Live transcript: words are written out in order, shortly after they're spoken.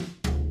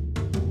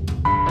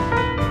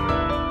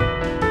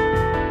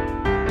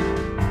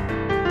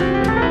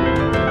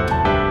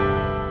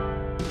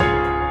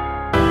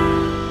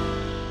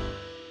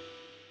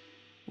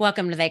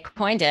Welcome to They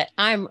Coined It.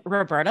 I'm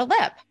Roberta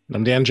Lipp.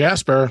 I'm Dan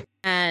Jasper.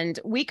 And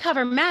we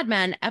cover Mad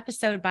Men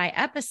episode by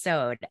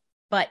episode.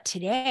 But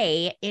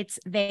today it's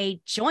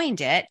They Joined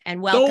It.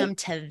 And welcome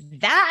to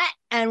that.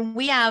 And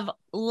we have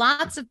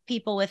lots of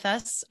people with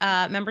us,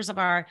 members of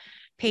our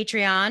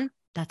Patreon.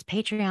 That's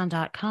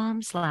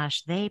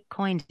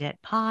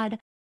patreon.com/theycoineditpod.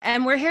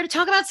 And we're here to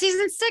talk about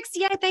season 6.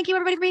 Yay. Thank you,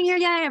 everybody, for being here.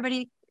 Yay.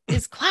 Everybody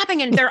is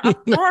clapping and they're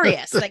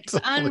uproarious. Like, it's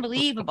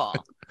unbelievable.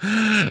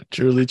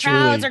 Truly.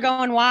 Crowds are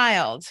going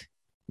wild.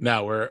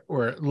 No,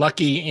 we're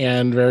lucky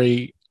and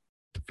very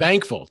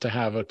thankful to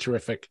have a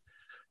terrific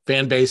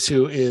fan base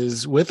who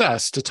is with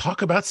us to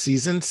talk about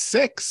season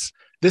 6.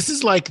 This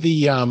is like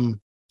the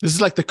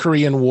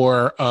Korean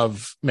War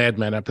of Mad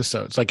Men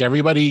episodes. Like,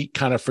 everybody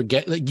kind of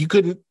forget. Like, you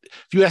couldn't,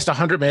 if you asked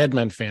 100 Mad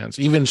Men fans,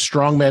 even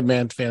strong Mad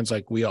Men fans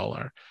like we all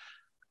are,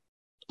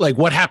 like,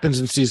 what happens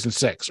in season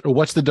 6 or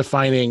what's the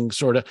defining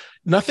sort of,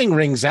 nothing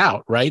rings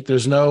out, right?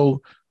 There's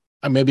no,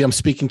 maybe I'm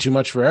speaking too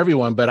much for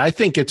everyone, but I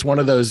think it's one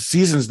of those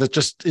seasons that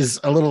just is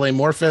a little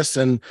amorphous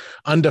and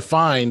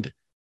undefined.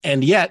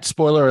 And yet,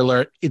 spoiler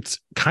alert, it's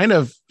kind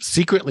of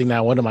secretly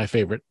now one of my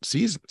favorite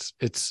seasons.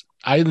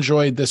 I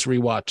enjoyed this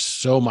rewatch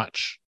so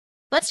much.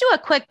 Let's do a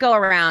quick go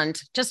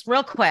around, just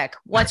real quick.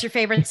 What's your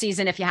favorite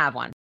season if you have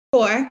one?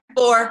 4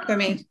 for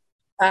me.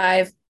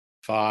 5.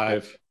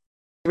 3.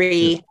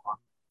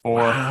 4.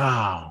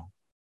 Wow.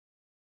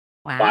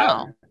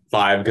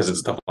 5 because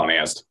it's the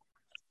funniest.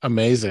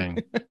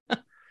 Amazing.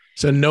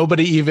 So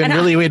nobody even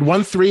really, we had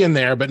 1 3 in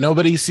there, but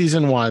nobody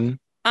season 1.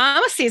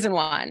 I'm a season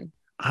 1.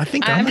 I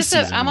think I'm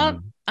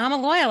a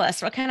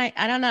loyalist. What can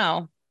I don't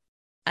know.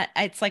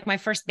 It's like my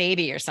first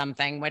baby or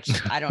something, which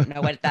I don't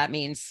know what that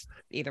means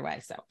either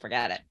way. So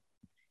forget it.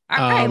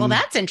 All right. Well,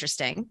 that's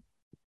interesting.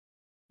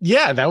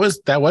 Yeah, that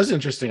was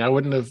interesting. I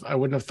wouldn't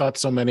have thought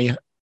so many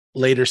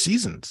later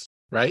seasons,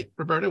 right,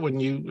 Roberta?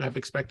 Wouldn't you have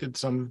expected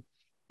some?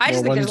 I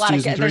just think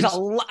there's a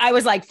lot. I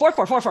was like 4.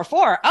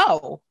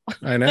 Oh,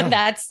 I know.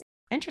 That's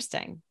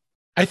interesting.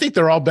 I think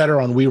they're all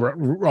better on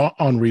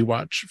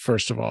rewatch.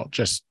 First of all,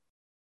 just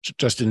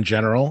in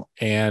general,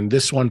 and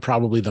this one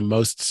probably the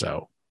most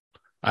so.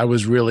 I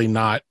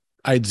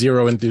had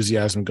zero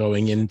enthusiasm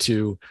going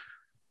into,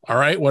 all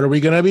right, what are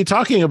we going to be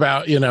talking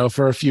about,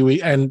 for a few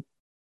weeks. And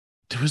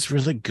it was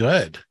really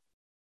good.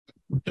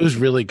 It was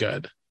really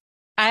good.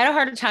 I had a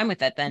harder time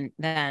with it than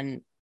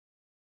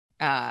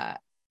I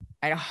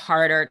had a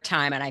harder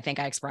time. And I think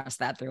I expressed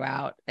that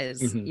throughout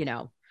is,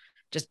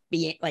 just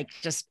being like,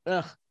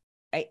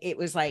 it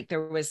was like,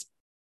 there was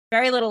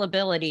very little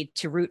ability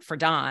to root for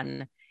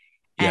Don.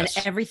 And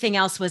everything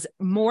else was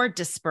more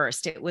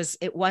dispersed. It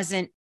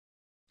wasn't,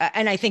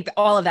 and I think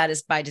all of that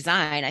is by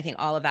design. I think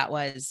all of that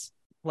was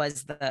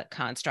the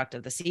construct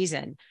of the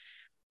season,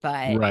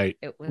 but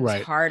it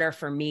was harder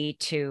for me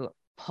to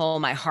pull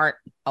my heart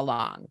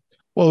along.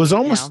 Well,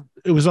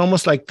 it was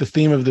almost like the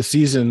theme of the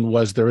season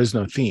was there is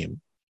no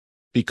theme,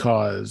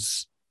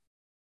 because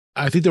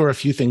I think there were a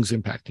few things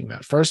impacting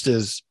that. First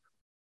is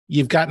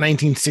you've got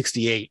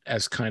 1968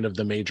 as kind of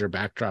the major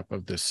backdrop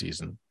of this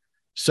season.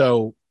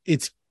 So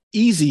it's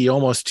easy,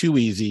 almost too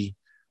easy,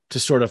 to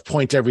sort of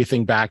point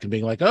everything back and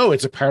being like, oh,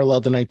 it's a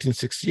parallel to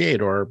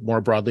 1968, or more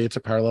broadly, it's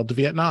a parallel to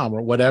Vietnam,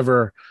 or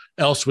whatever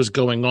else was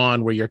going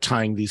on where you're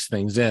tying these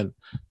things in.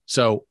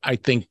 So I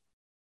think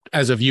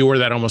as a viewer,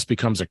 that almost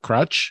becomes a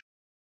crutch.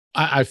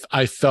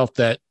 I felt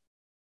that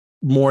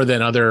more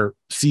than other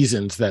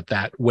seasons,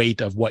 that weight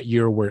of what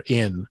year we're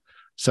in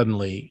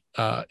suddenly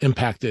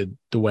impacted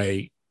the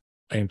way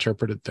I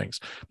interpreted things.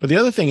 But the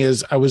other thing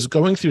is, I was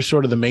going through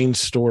sort of the main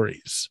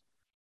stories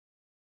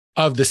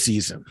of the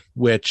season,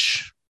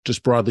 which,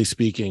 just broadly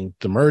speaking,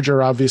 the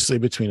merger, obviously,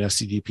 between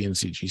SCDP and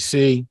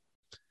CGC.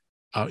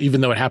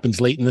 Even though it happens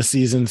late in the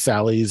season,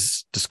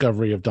 Sally's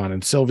discovery of Don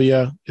and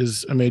Sylvia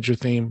is a major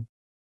theme.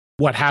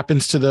 What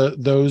happens to the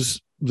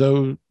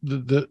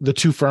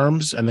two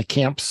firms and the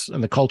camps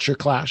and the culture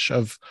clash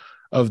of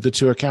the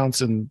two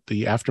accounts, and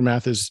the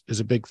aftermath is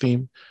a big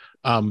theme.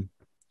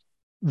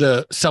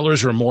 The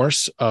seller's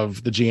remorse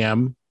of the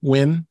GM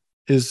win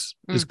is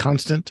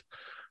constant.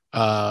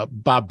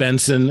 Bob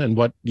Benson and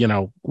what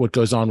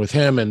goes on with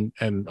him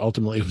and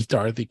ultimately with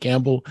Dorothy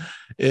Campbell,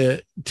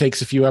 it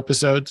takes a few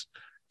episodes.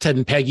 Ted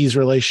and Peggy's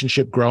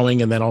relationship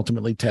growing, and then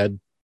ultimately Ted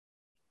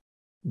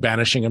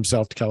banishing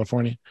himself to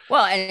California.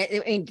 Well,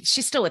 and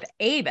she's still with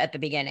Abe at the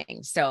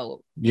beginning.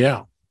 So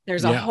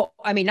there's a whole,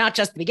 not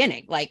just the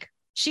beginning, like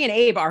she and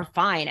Abe are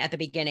fine at the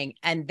beginning,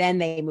 and then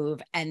they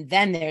move, and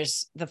then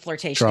there's the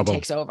flirtation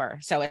takes over.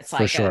 So it's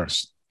like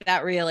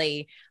that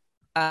really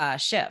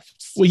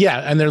shifts. Well, yeah,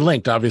 and they're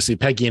linked. Obviously,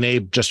 Peggy and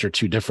Abe just are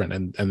too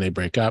different, and they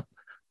break up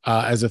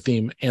as a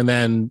theme. And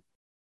then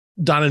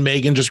Don and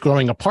Megan just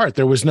growing apart.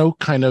 There was no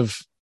kind of,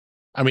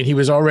 he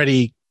was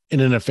already in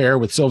an affair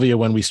with Sylvia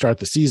when we start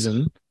the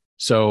season,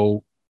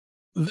 so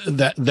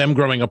that them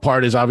growing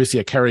apart is obviously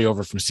a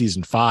carryover from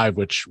season 5,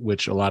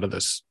 which a lot of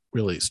this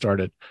really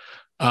started.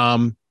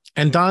 And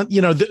Don,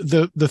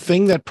 the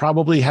thing that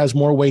probably has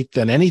more weight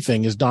than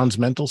anything is Don's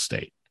mental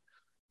state,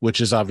 which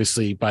is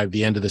obviously by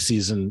the end of the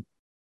season,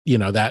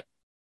 that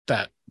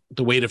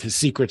the weight of his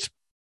secrets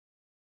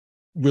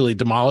really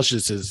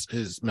demolishes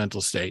his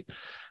mental state,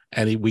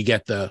 and we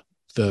get the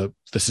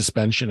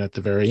suspension at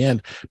the very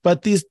end.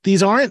 But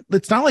these aren't.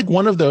 It's not like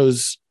one of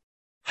those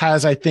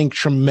has, I think,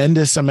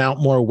 tremendous amount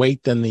more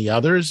weight than the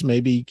others.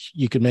 Maybe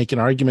you could make an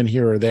argument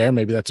here or there.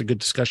 Maybe that's a good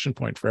discussion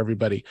point for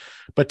everybody.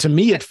 But to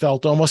me, it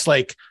felt almost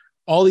like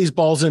all these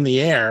balls in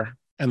the air,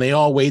 and they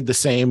all weighed the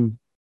same,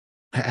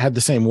 had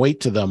the same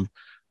weight to them,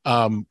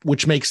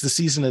 which makes the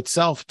season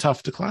itself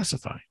tough to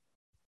classify.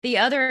 The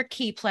other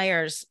key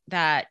players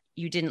that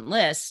you didn't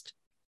list,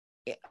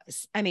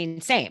 I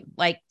mean, same.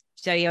 Like,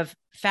 so you have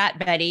Fat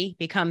Betty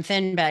become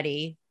Thin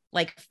Betty.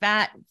 Like,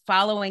 Fat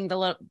following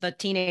the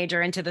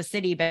teenager into the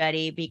city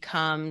Betty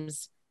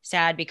becomes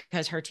sad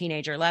because her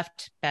teenager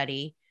left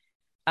Betty.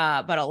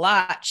 But a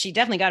lot, she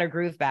definitely got her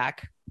groove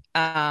back.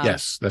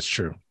 Yes, that's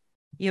true.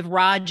 You have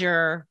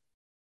Roger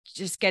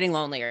just getting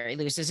lonelier. He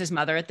loses his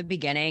mother at the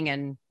beginning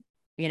and,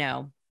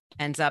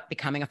 ends up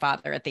becoming a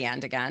father at the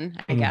end again,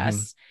 I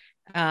guess.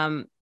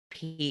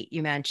 Pete,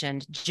 you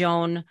mentioned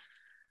Joan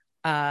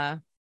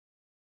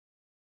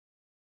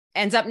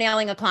ends up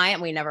nailing a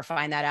client. We never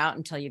find that out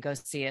until you go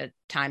see a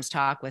Times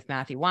Talk with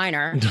Matthew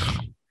Weiner.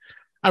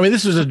 I mean,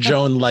 this was a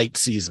Joan light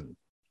season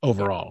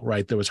overall,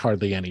 right? There was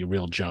hardly any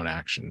real Joan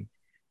action.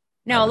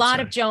 No, a lot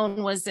of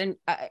Joan was in,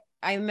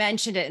 I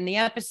mentioned it in the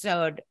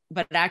episode,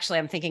 but actually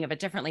I'm thinking of it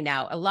differently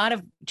now. A lot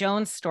of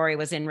Joan's story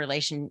was in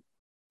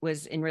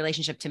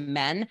relationship to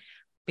men,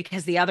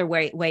 because the other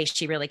way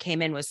she really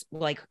came in was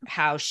like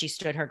how she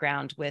stood her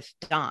ground with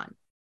Don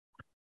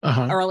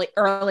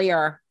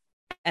earlier.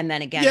 And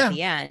then again at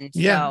the end.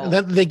 Yeah,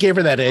 so they gave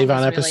her that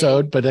Avon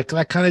episode, really, but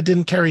that kind of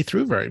didn't carry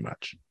through very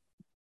much.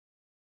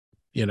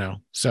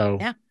 So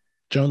yeah.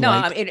 Joan.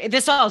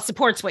 This all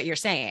supports what you're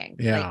saying.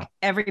 Yeah, like,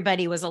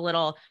 everybody was a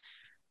little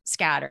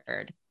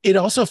scattered. It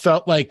also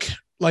felt like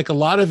a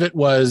lot of it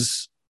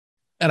was,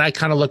 and I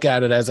kind of look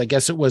at it as, I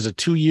guess it was a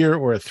 2-year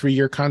or a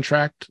 3-year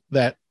contract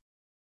that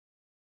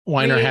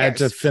Weiner had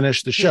to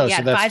finish the show.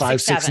 So that's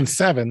 5, 6, and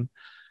 7.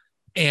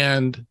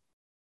 And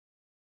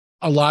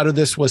a lot of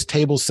this was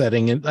table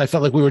setting. And I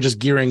felt like we were just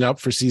gearing up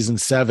for season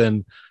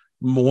 7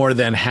 more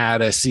than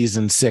had a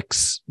season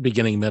 6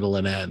 beginning, middle,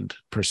 and end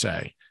per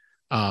se.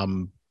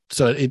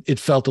 So it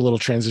felt a little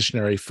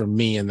transitionary for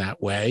me in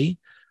that way,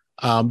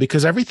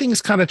 because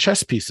everything's kind of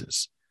chess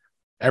pieces.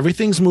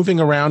 Everything's moving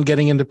around,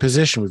 getting into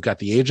position. We've got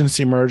the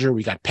agency merger.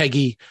 We got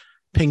Peggy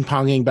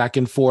ping-ponging back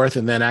and forth.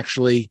 And then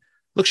actually,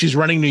 look, she's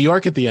running New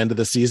York at the end of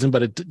the season,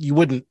 but it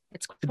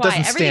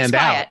doesn't stand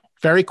out.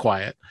 Very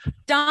quiet.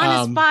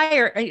 Don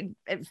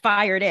is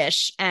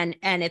fired-ish, and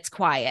it's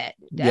quiet.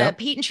 Yep.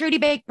 Pete and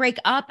Trudy break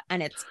up,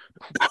 and it's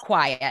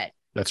quiet.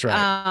 That's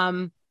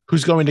right.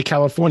 Who's going to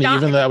California,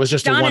 even though that was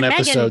just a 1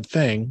 episode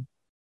thing.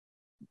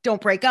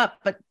 Don't break up,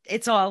 but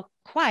it's all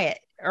quiet.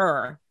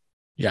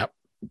 Yep.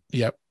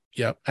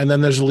 And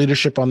then there's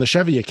leadership on the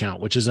Chevy account,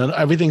 which is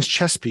everything's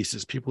chess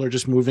pieces. People are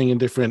just moving in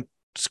different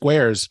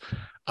squares.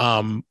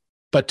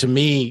 But to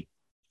me,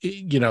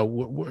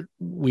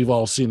 we've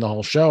all seen the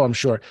whole show, I'm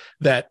sure,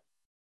 that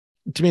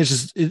to me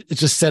it's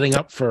just setting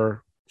up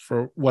for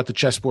what the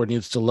chessboard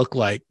needs to look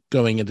like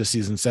going into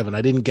season 7.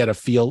 I didn't get a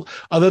feel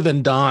other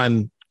than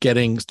Don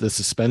getting the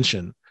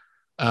suspension.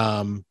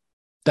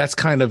 That's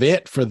kind of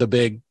it for the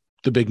big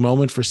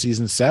moment for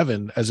season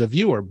 7 as a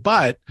viewer.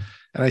 But,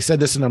 and I said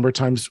this a number of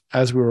times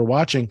as we were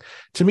watching,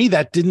 to me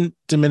that didn't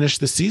diminish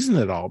the season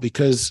at all,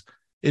 because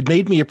it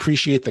made me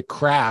appreciate the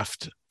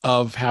craft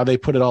of how they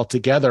put it all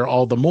together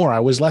all the more.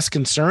 I was less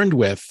concerned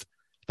with,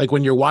 like,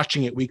 when you're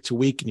watching it week to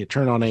week and you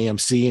turn on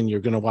AMC and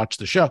you're going to watch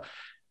the show.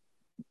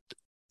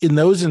 In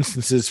those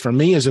instances, for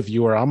me as a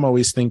viewer, I'm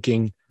always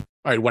thinking,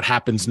 all right, what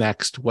happens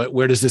next?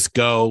 Where does this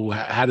go?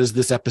 How does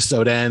this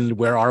episode end?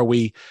 Where are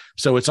we?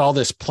 So it's all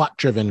this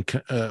plot-driven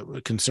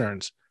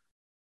concerns.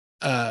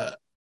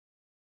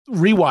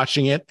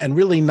 Rewatching it and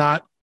really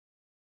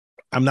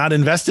I'm not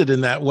invested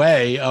in that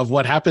way of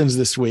what happens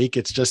this week.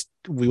 It's just,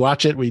 we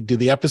watch it, we do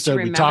the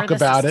episode, we talk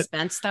about it.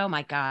 Suspense, though,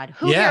 my God.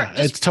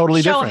 It's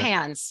totally different. Show of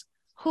hands.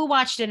 Who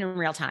watched it in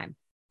real time?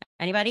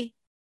 Anybody?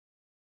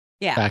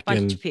 Yeah, a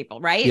bunch of people,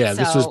 right? Yeah,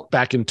 this was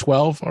back in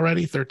 12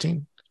 already,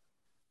 13.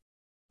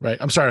 Right.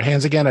 I'm sorry,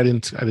 hands again. I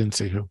didn't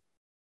see who.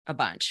 A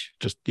bunch.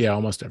 Just,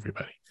 almost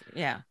everybody.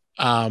 Yeah.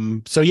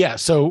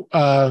 So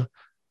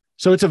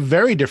it's a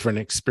very different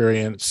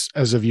experience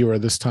as a viewer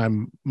this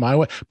time my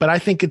way, but I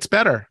think it's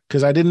better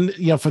because I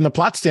didn't, from the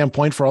plot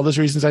standpoint, for all those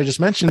reasons I just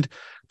mentioned,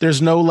 there's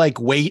no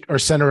like weight or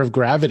center of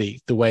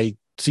gravity the way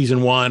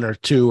season 1 or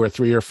 2 or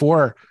 3 or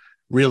 4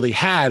 really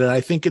had. And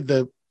I think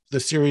the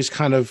series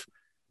kind of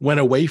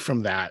went away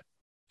from that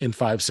in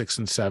 5, 6,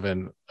 and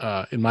 7,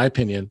 in my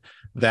opinion,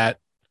 that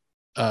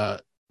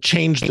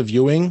changed the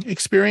viewing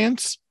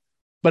experience.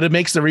 But it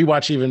makes the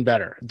rewatch even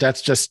better.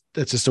 That's just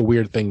a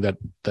weird thing that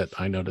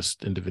I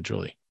noticed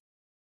individually.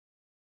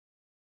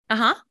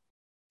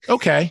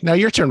 Okay, now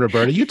your turn,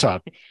 Roberta. You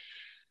talk.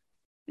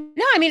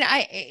 No, I mean,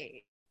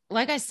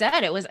 like I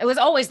said, it was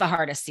always the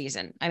hardest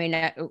season. I mean,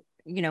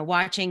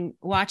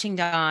 watching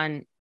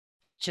Don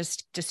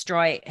just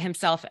destroy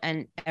himself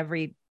and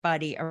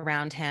everybody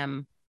around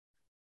him,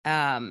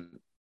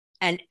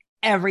 and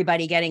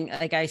everybody getting,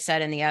 like I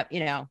said in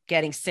the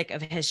getting sick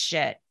of his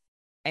shit.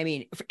 I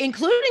mean,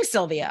 including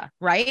Sylvia,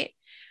 right?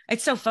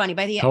 It's so funny.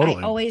 By the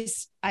Totally.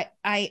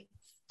 I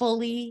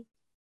fully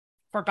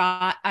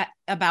forgot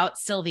about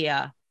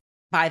Sylvia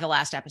by the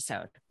last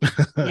episode.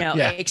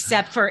 Yeah.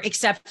 except for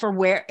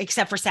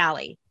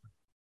Sally.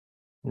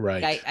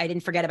 Right. I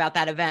didn't forget about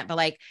that event, but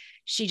like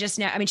she just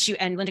now. I mean,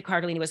 and Linda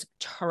Cardellini was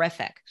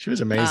terrific. She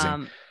was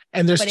amazing.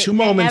 And there's two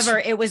moments.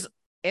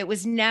 It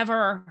was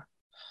never.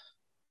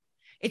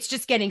 It's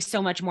just getting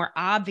so much more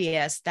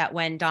obvious that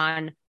when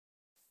Don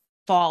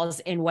falls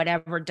in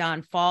whatever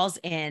Don falls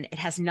in, it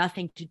has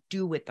nothing to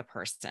do with the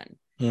person.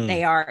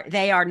 They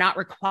are not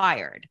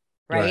required,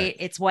 right?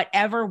 It's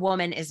whatever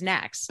woman is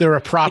next. They're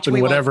a prop in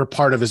whatever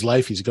part of his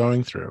life he's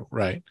going through,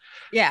 right?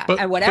 Yeah,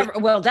 and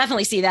we'll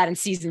definitely see that in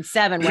season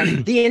 7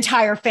 when the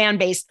entire fan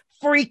base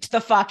freaked the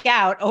fuck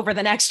out over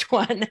the next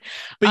one.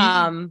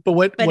 But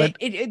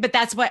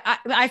that's what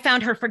I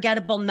found her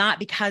forgettable, not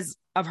because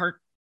of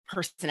her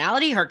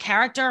personality, her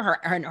character,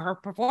 her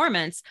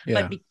performance,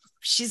 but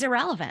she's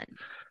irrelevant.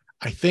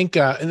 I think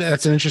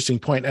that's an interesting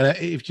point.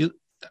 And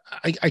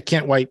I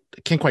can't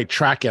quite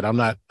track it. I'm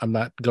not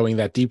going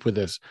that deep with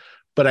this,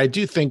 but I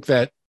do think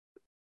that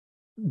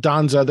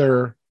Don's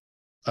other,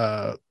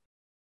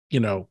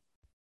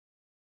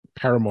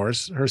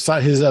 paramours,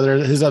 his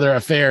other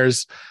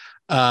affairs,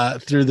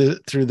 through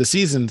the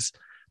seasons,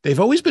 they've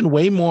always been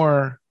way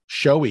more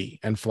showy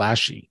and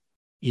flashy.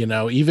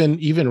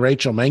 Even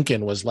Rachel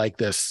Menken was like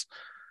this,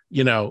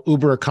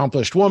 uber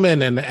accomplished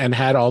woman and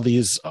had all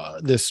these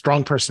this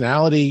strong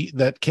personality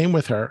that came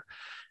with her,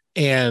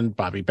 and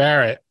Bobby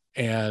Barrett,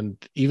 and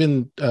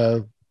even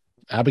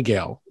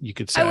Abigail, you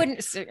could say. I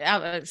wouldn't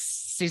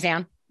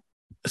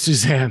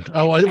Suzanne.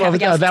 Oh,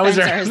 well, that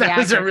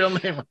was her real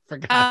name. I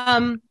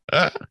forgot.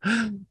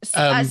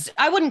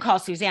 I wouldn't call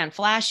Suzanne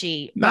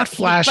flashy. Not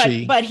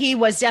flashy, but he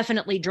was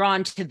definitely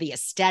drawn to the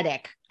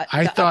aesthetic.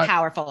 I thought a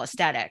powerful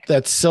aesthetic.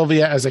 That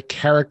Sylvia as a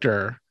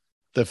character,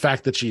 the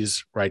fact that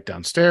she's right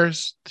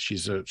downstairs,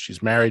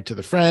 she's married to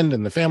the friend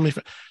and the family,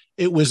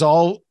 it was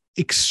all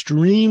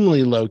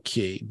extremely low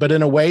key, but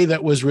in a way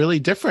that was really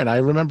different. I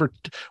remember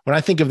when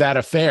I think of that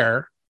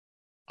affair,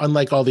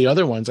 unlike all the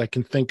other ones, I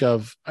can think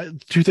of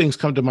two things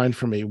come to mind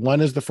for me. One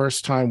is the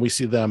first time we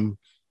see them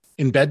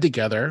in bed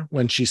together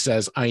when she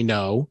says, "I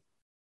know,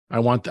 I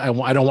want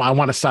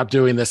to stop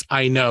doing this.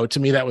 I know." To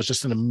me, that was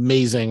just an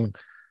amazing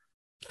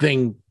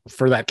thing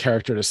for that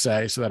character to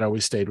say. So that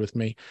always stayed with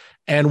me.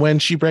 And when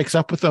she breaks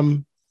up with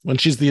him, when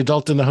she's the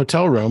adult in the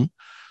hotel room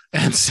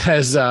and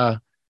says,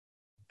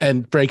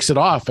 and breaks it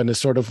off and is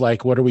sort of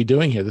like, "What are we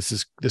doing here? This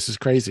is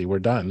crazy. We're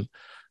done."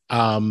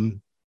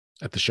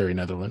 At the Sherry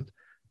Netherland.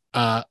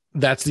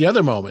 That's the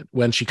other moment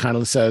when she kind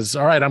of says,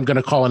 "All right, I'm going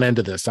to call an end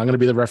to this. I'm going to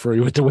be the referee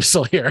with the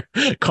whistle here,"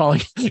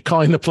 calling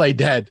the play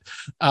dead.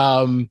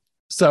 But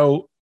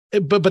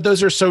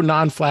those are so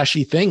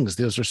non-flashy things.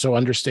 Those are so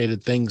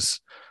understated things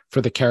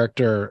for the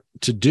character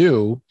to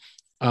do.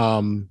 I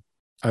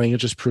think it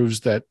just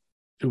proves that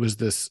it was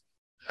this.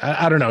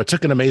 I don't know. It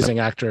took an amazing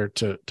actor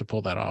to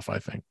pull that off, I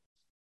think.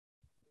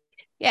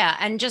 Yeah,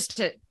 and just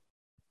to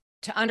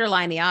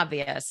underline the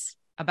obvious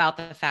about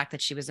the fact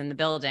that she was in the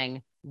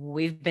building.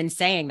 We've been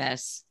saying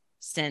this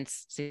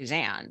since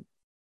Suzanne.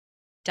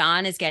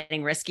 Don is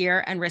getting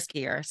riskier and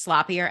riskier,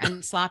 sloppier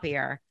and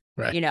sloppier,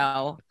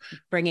 right.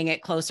 Bringing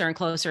it closer and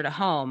closer to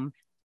home.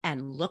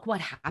 And look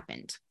what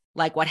happened.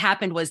 Like what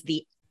happened was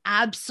the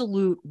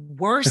absolute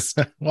worst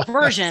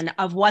version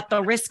of what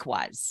the risk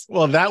was.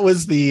 Well, that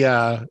was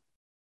the,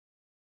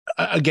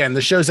 again,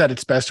 the show's at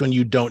its best when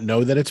you don't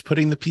know that it's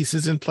putting the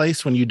pieces in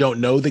place, when you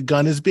don't know the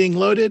gun is being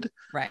loaded.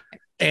 Right.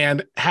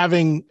 And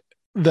having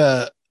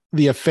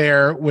the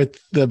affair with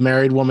the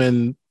married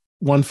woman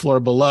one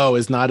floor below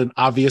is not an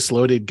obvious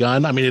loaded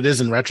gun. I mean, it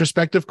is in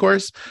retrospect, of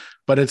course,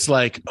 but it's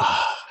like,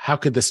 how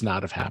could this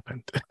not have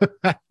happened?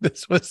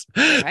 This was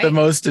the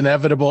most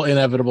inevitable.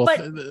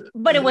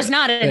 But it was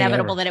not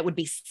inevitable that it would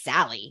be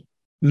Sally.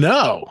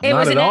 No, it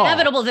was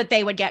inevitable that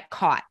they would get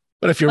caught.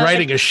 But if you're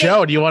writing a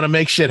show and you want to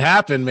make shit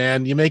happen,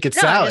 man, you make it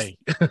Sally.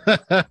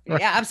 Yeah,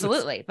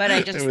 absolutely. But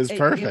it was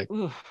perfect.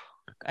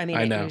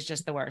 It was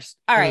just the worst.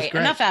 All right,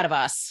 enough out of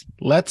us.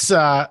 Let's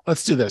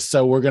do this.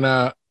 So we're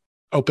gonna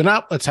open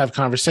up. Let's have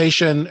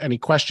conversation. Any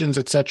questions,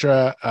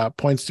 etc.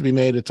 Points to be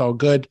made. It's all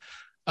good.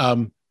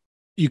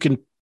 You can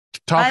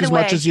talk as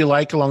much as you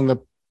like along the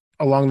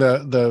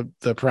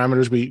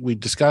parameters we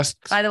discussed.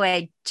 By the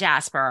way,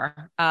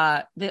 Jasper,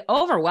 the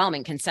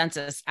overwhelming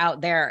consensus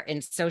out there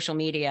in social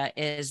media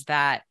is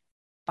that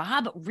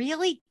Bob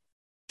really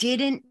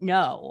didn't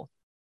know.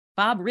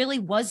 Bob really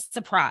was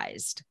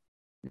surprised.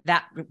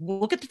 That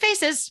look at the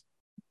faces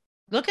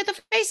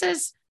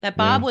that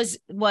Bob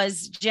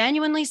was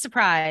genuinely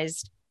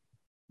surprised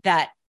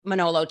that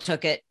Manolo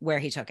took it where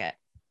he took it.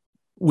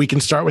 We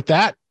can start with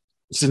that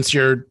since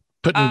you're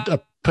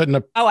putting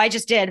a I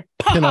just did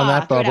pin on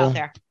that bubble. Out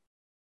there.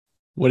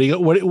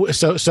 Let's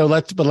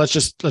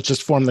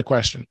just form the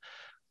question.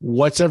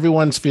 what's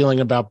everyone's feeling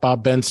about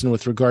Bob Benson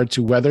with regard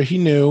to whether he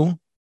knew,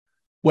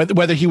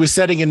 whether he was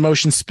setting in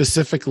motion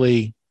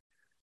specifically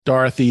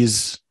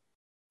Dorothy's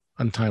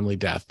untimely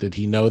death? Did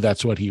he know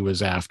that's what he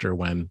was after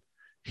when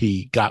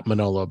he got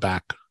Manolo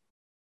back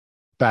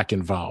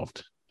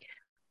involved?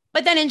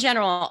 But then in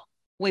general,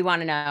 we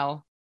want to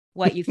know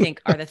what you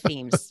think are the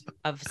themes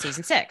of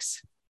season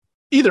 6.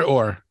 Either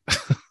or.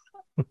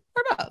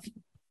 Or both.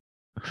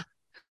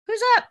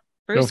 Who's up?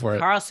 Bruce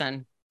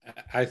Carlson.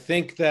 I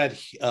think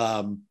that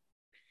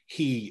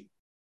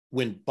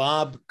when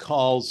Bob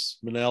calls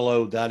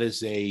Manolo, that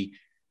is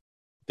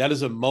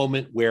a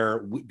moment where,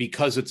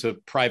 because it's a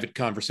private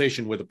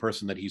conversation with a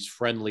person that he's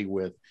friendly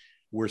with,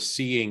 we're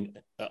seeing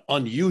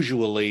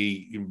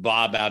unusually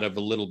Bob a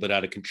little bit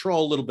out of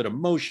control, a little bit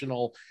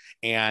emotional,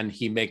 and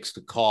he makes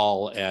the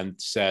call and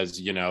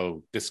says,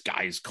 this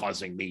guy's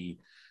causing me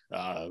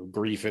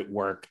grief at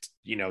work,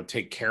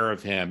 take care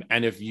of him.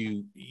 And if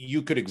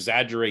you could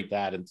exaggerate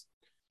that and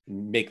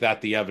make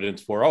that the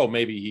evidence for,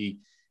 maybe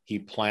he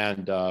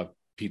planned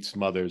Pete's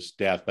mother's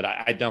death, but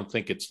I don't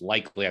think it's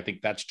likely. I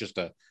think that's just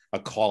a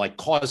call, like,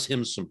 cause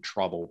him some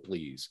trouble,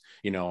 please.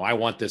 I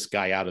want this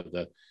guy out of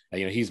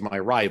he's my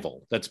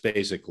rival. That's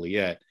basically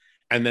it.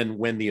 And then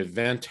when the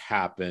event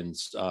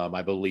happens,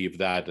 I believe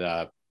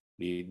that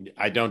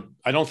I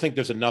don't think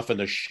there's enough in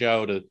the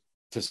show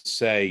to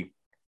say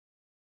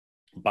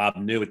Bob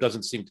knew. It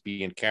doesn't seem to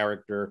be in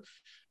character.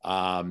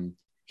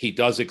 He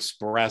does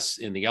express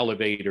in the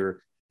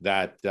elevator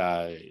that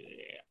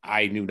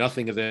I knew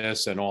nothing of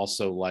this, and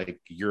also, like,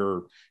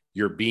 you're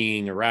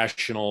being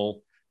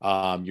irrational,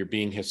 you're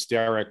being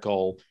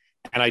hysterical.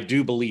 And I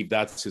do believe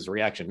that's his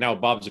reaction. Now,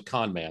 Bob's a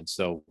con man,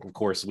 so of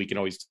course we can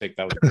always take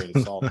that with a grain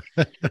of salt.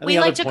 We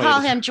like to call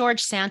him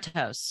George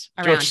Santos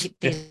around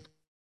these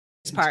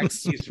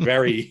parts. He's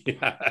very,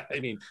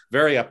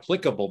 very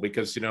applicable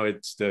because,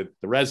 it's the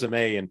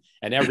resume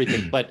and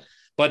everything. But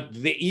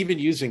even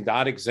using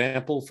that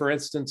example, for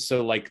instance,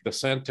 so like the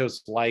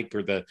Santos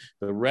or the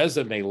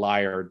resume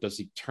liar, does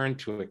he turn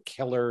to a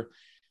killer?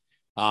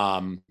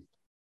 All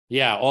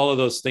of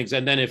those things.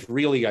 And then if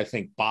really, I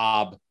think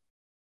Bob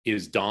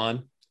is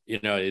Don,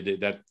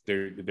 that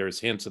there's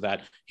hints of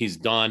that. He's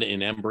Don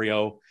in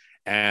embryo.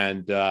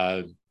 And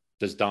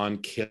does Don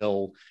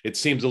kill? It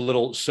seems a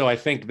little, so I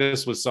think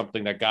this was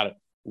something that got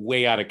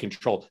way out of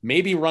control.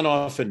 Maybe run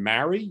off and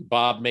marry.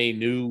 Bob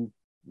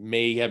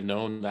may have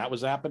known that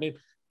was happening,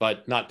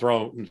 but not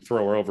throw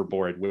her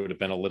overboard would have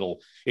been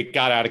it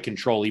got out of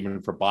control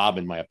even for Bob,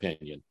 in my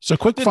opinion. So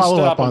quick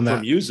follow-up on that.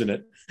 From using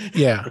it.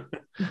 Yeah.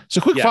 So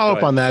quick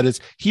follow-up on that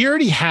is he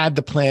already had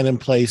the plan in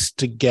place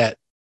to get,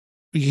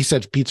 he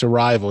said Pete's a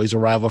rival. He's a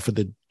rival for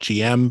the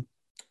GM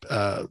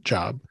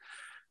job.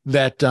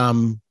 That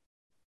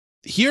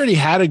he already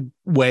had a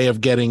way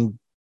of getting,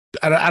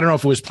 I don't know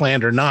if it was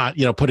planned or not,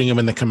 putting him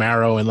in the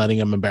Camaro and letting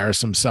him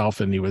embarrass himself,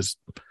 and he was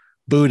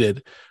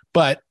booted.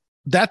 But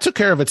that took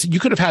care of it. You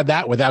could have had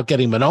that without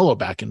getting Manolo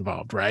back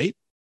involved, right?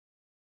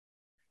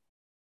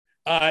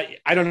 I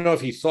don't know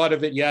if he thought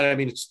of it yet. I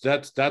mean,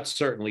 that's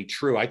certainly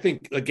true. I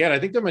think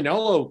the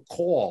Manolo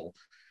call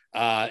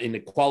in the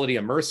Quality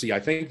of Mercy, I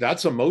think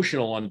that's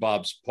emotional on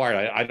Bob's part.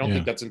 I don't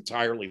think that's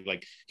entirely,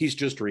 like, he's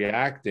just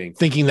reacting,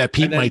 thinking that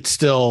Pete might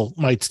still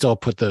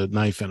put the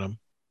knife in him.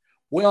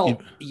 Well,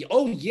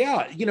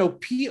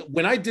 Pete,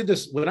 when I did the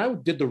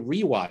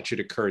rewatch, it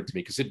occurred to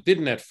me, because it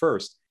didn't at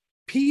first.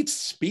 Pete's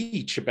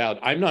speech about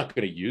 "I'm not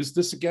going to use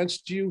this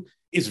against you"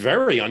 is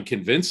very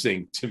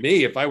unconvincing to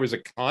me. If I was a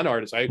con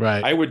artist,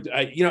 I would,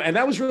 and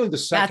that was really the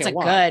second. That's a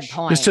watch. good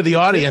point. Just to the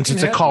audience,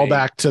 it's a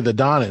callback to the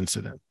Don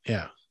incident.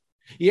 Yeah.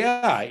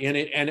 Yeah,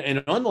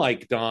 and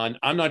unlike Don,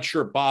 I'm not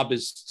sure Bob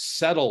is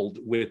settled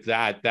with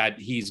that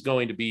he's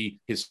going to be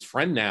his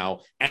friend now.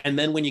 And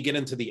then when you get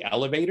into the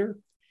elevator,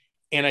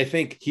 and I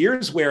think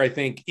here's where I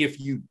think if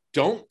you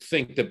don't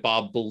think that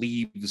Bob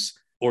believes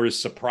or is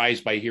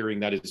surprised by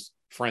hearing that his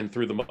friend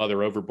threw the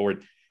mother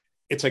overboard,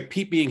 it's like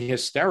Pete being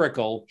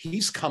hysterical.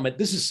 He's coming.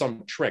 This is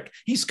some trick.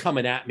 He's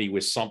coming at me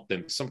with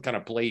something, some kind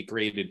of play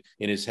created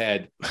in his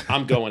head.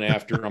 I'm going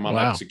after him. I'm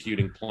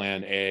executing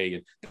plan A.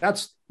 And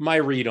that's my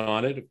read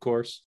on it, of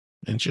course.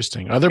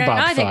 Interesting. Other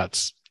Bob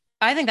thoughts?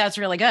 I think that's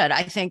really good.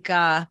 I think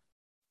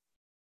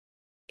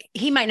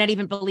he might not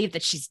even believe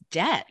that she's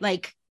dead.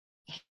 Like,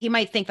 he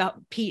might think that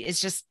Pete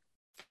is just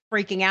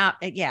freaking out.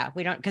 Yeah,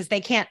 we don't, because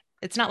they can't,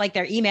 it's not like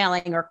they're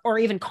emailing or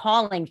even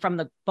calling from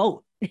the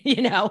boat,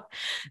 So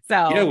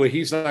well,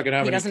 he's not going to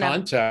have any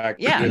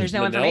contact. There's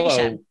no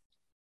information.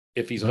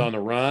 If he's on the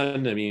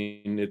run, I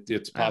mean,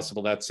 it's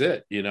possible that's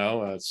it.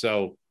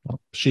 So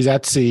she's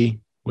at sea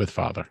with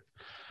father.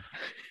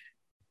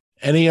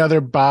 Any other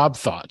Bob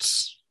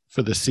thoughts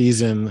for the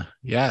season?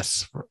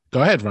 Yes,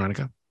 go ahead,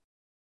 Veronica.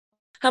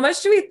 How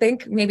much do we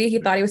think maybe he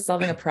thought he was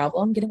solving a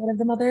problem getting rid of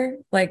the mother,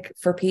 like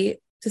for Pete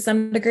to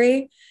some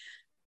degree?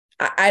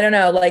 I don't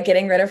know, like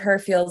getting rid of her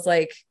feels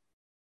like,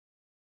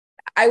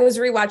 I was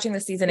rewatching the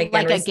season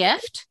again. Like a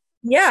gift?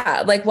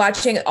 Yeah, like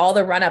watching all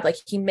the run up, like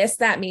he missed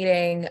that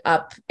meeting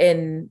up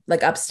in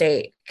like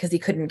upstate because he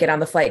couldn't get on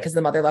the flight because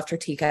the mother left her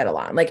tea kettle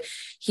on. Like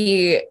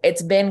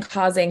it's been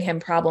causing him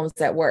problems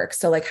at work.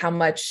 So like how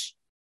much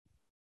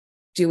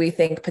do we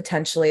think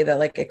potentially that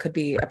like it could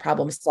be a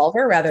problem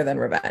solver rather than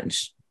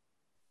revenge?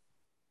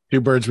 Two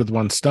birds with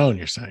one stone,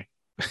 you're saying.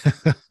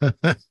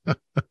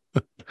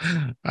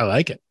 I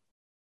like it.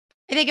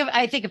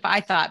 I think if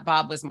I thought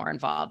Bob was more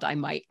involved, I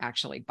might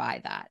actually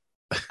buy that.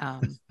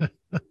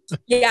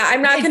 Yeah,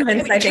 I'm not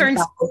convinced. I think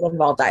Bob was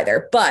involved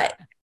either, but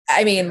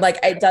I mean, like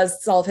it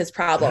does solve his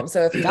problem.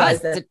 So if he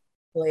does this,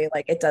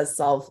 like it does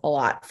solve a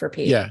lot for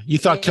Pete. Yeah, you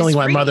thought killing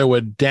my mother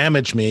would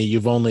damage me.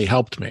 You've only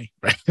helped me,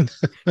 right?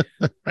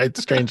 Right.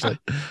 Strangely.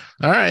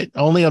 All right.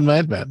 Only on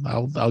Mad Men.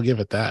 I'll give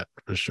it that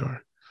for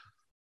sure.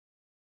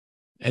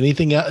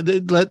 Anything else?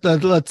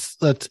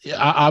 Let's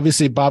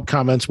obviously Bob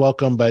comments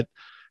welcome, but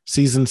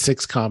season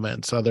 6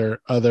 comments,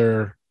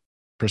 other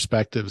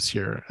perspectives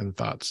here and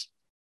thoughts.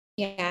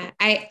 Yeah,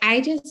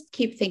 I just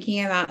keep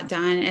thinking about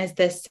Don as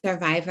this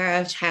survivor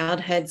of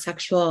childhood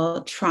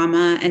sexual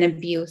trauma and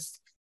abuse.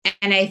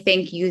 And I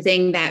think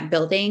using that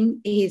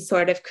building, he's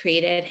sort of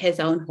created his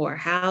own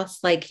whorehouse.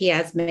 Like he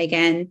has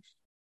Megan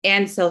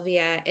and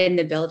Sylvia in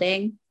the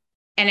building.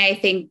 And I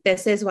think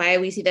this is why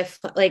we see the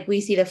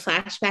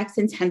flashbacks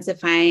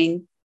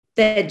intensifying,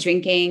 the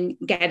drinking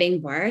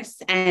getting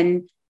worse.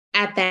 And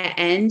at the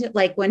end,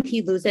 like when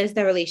he loses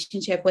the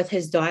relationship with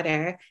his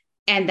daughter,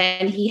 and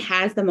then he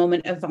has the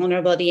moment of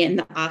vulnerability in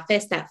the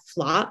office that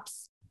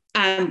flops,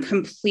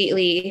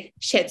 completely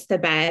shits the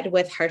bed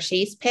with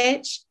Hershey's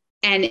pitch.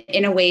 And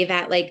in a way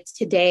that like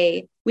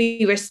today,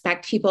 we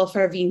respect people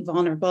for being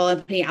vulnerable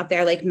and putting out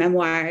there like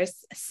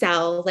memoirs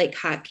sell like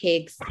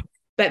hotcakes.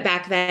 But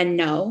back then,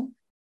 no.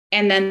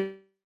 And then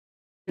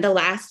the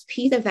last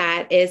piece of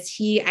that is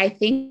I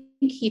think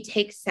he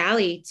takes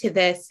Sally to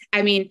this.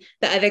 I mean,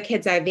 the other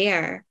kids are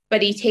there,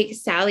 but he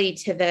takes Sally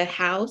to the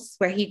house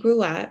where he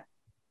grew up.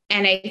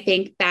 And I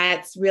think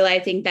that's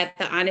realizing that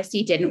the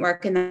honesty didn't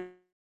work in the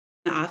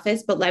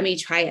office, but let me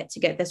try it to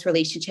get this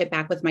relationship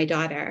back with my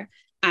daughter.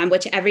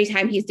 Which every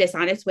time he's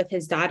dishonest with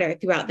his daughter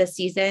throughout the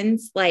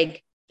seasons,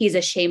 like he's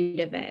ashamed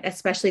of it,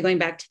 especially going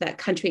back to that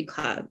country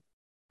club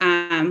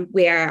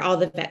where all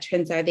the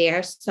veterans are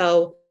there.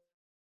 So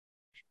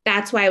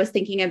that's why I was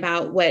thinking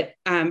about what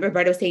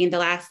Roberta was saying in the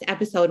last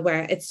episode,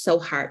 where it's so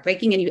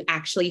heartbreaking and you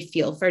actually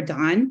feel for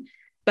Don.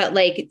 But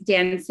like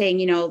Dan's saying,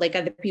 you know, like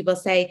other people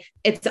say,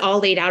 it's all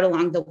laid out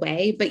along the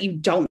way, but you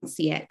don't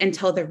see it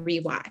until the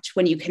rewatch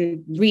when you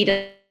can read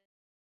it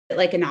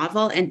like a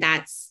novel. And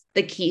that's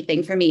the key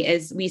thing for me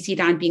is we see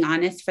Don being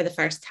honest for the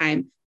first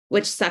time,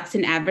 which sucks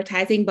in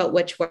advertising, but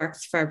which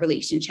works for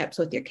relationships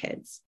with your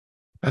kids.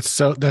 That's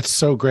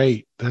so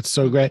great. That's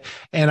so great.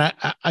 And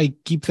I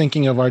keep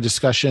thinking of our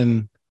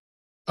discussion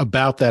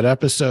about that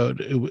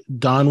episode.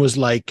 Don was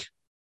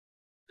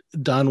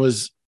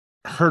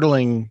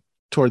hurtling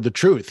toward the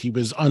truth. He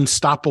was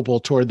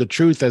unstoppable toward the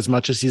truth as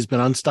much as he's been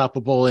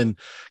unstoppable in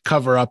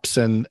cover-ups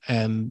and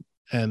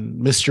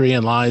mystery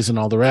and lies and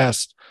all the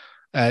rest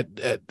at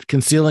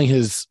concealing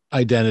his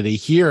identity.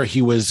 Here,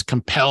 he was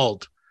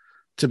compelled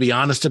to be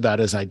honest about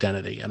his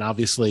identity. And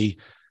obviously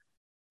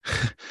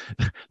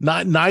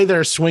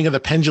neither swing of the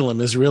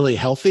pendulum is really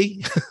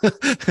healthy.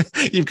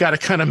 You've got to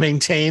kind of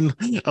maintain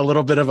a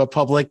little bit of a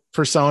public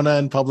persona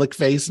and public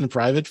face and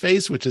private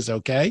face, which is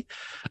okay.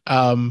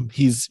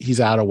 He's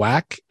out of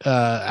whack,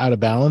 out of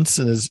balance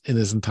in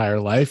his entire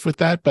life with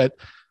that. But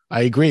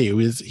I agree.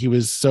 He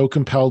was so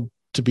compelled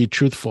to be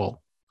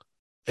truthful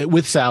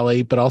with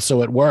Sally, but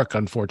also at work,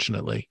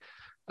 unfortunately,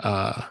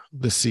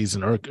 this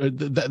season, or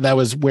that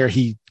was where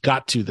he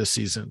got to this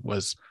season,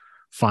 was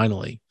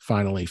finally.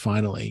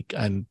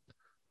 And,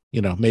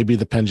 you know, maybe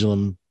the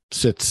pendulum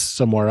sits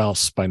somewhere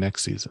else by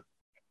next season.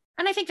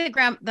 And I think the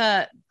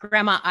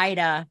Grandma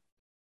Ida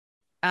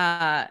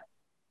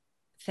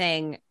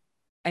thing,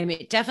 I mean,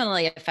 it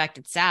definitely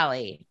affected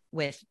Sally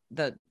with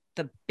the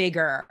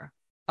bigger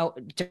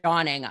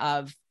dawning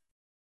of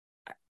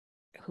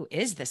who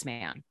is this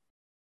man,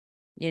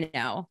 you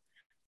know?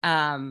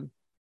 And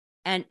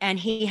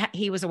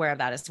he was aware of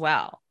that as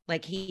well.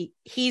 Like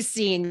he's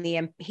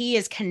seeing he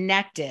is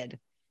connected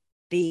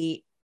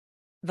the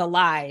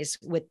lies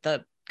with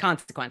the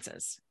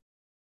consequences.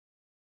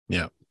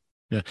 Yeah.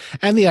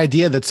 And the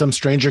idea that some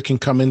stranger can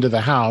come into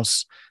the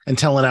house and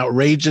tell an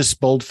outrageous,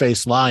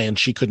 bold-faced lie and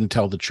she couldn't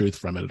tell the truth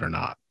from it or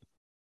not.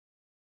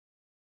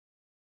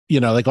 You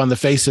know, like on the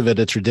face of it,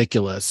 it's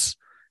ridiculous.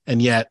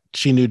 And yet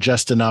she knew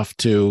just enough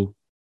to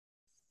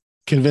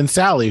convince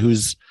Sally,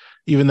 who's,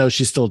 even though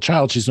she's still a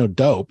child, she's no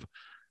dope.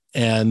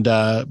 And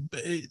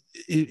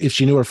if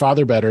she knew her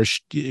father better,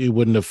 it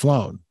wouldn't have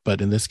flown. But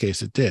in this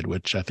case, it did,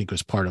 which I think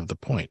was part of the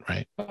point,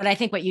 right? But I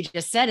think what you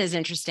just said is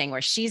interesting,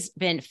 where she's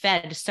been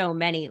fed so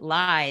many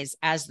lies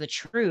as the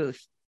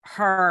truth.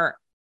 Her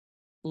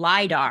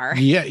LiDAR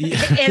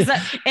is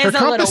a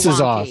compass little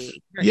is off.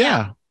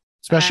 Yeah.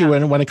 Especially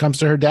when it comes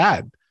to her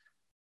dad.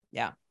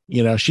 Yeah.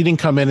 You know, she didn't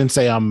come in and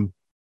say, I'm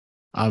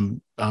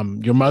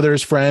your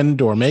mother's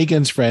friend or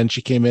Megan's friend.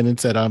 She came in and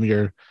said, I'm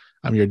your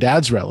I'm your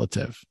dad's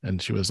relative.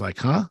 And she was like,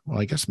 huh? Well,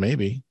 I guess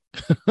maybe.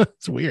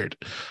 It's weird.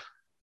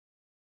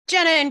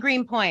 Jenna in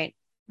Greenpoint.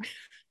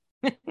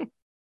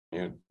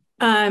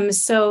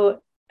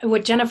 So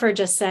what Jennifer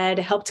just said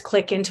helped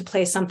click into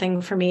place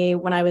something for me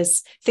when I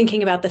was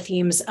thinking about the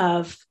themes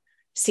of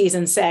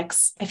season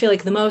 6. I feel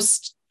like the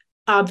most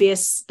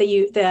obvious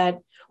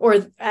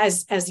or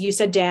as you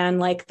said, Dan,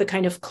 like the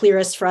kind of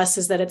clearest for us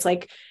is that it's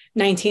like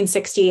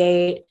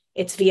 1968,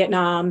 it's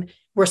Vietnam.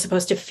 We're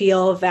supposed to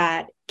feel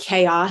that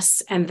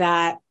chaos and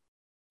that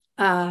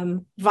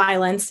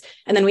violence.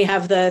 And then we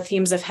have the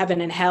themes of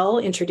heaven and hell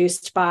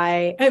introduced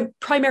by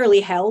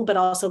primarily hell, but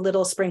also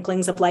little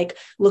sprinklings of like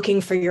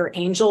looking for your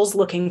angels,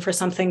 looking for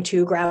something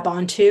to grab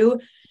onto,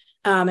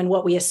 and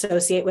what we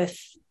associate with,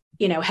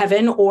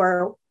 heaven,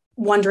 or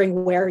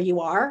wondering where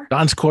you are.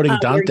 Don's quoting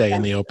Dante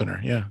in the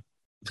opener. Yeah.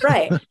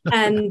 Right.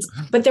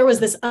 But there was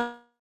this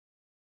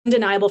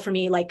undeniable for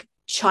me, like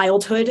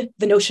childhood,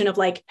 the notion of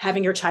like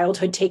having your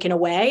childhood taken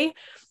away.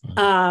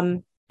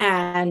 And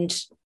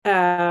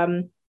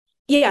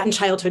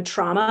childhood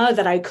trauma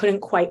that I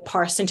couldn't quite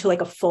parse into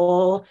like a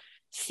full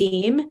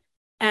theme.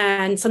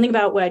 And something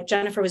about what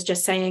Jennifer was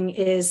just saying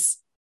is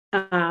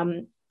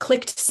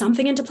clicked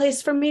something into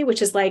place for me,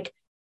 which is like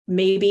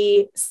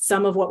maybe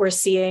some of what we're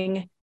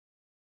seeing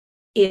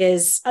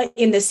is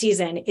in this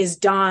season is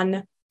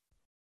Don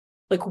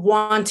like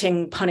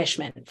wanting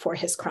punishment for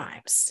his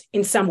crimes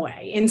in some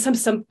way, in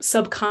some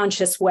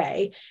subconscious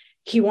way.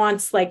 He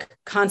wants like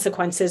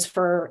consequences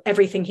for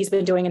everything he's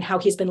been doing and how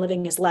he's been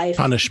living his life.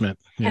 Punishment.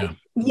 Yeah.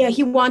 And,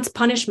 he wants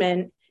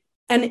punishment.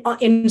 And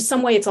in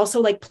some way, it's also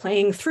like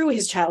playing through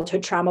his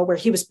childhood trauma where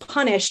he was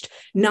punished,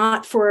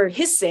 not for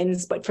his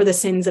sins, but for the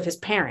sins of his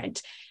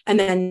parent. And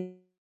then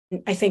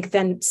I think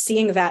then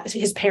seeing that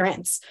his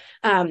parents,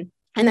 and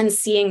then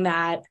seeing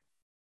that,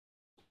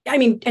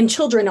 and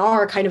children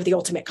are kind of the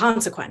ultimate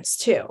consequence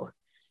too.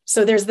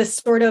 So there's this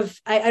sort of,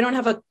 I don't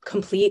have a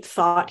complete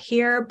thought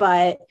here,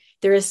 but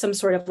there is some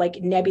sort of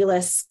like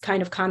nebulous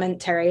kind of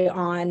commentary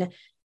on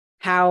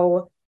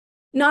how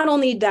not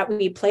only that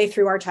we play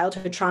through our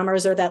childhood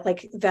traumas or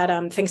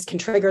that things can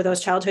trigger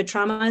those childhood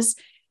traumas,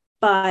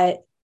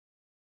 but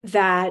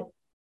that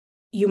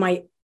you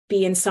might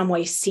be in some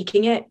way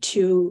seeking it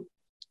to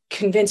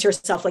convince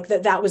yourself like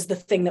that was the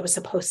thing that was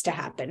supposed to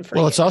happen for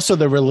you. Well, it's also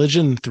the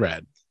religion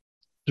thread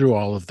through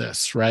all of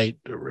this, right?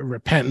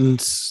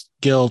 Repentance,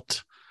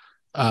 guilt,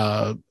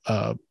 what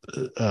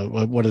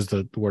is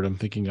the word I'm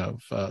thinking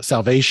of?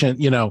 Salvation.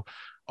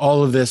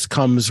 All of this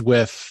comes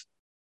with,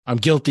 I'm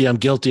guilty, I'm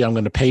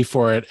going to pay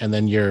for it, and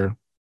then you're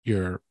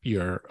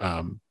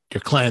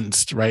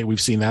cleansed, right?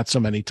 We've seen that so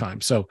many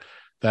times. So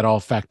that all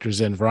factors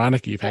in.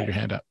 Veronica, you've had your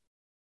hand up.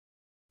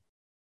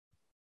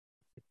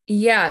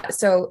 Yeah.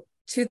 So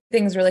 2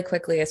 things really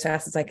quickly, as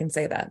fast as I can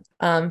say that.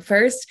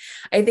 First,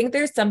 I think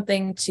there's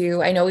something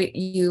to, I know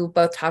you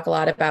both talk a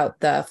lot about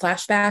the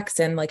flashbacks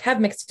and like have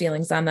mixed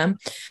feelings on them.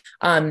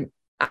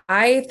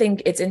 I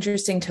think it's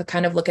interesting to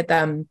kind of look at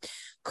them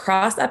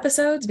cross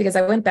episodes, because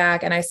I went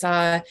back and I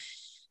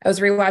was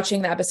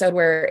rewatching the episode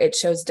where it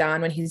shows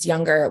Don when he's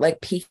younger,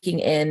 like peeking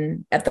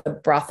in at the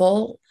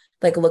brothel,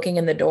 like looking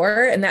in the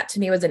door. And that to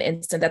me was an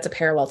instant, that's a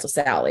parallel to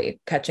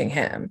Sally catching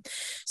him.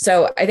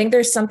 So I think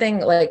there's something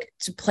like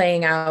to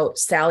playing out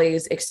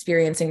Sally's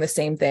experiencing the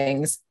same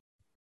things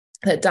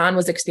that Don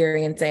was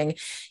experiencing,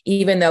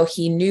 even though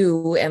he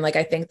knew. And like,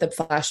 I think the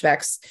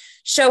flashbacks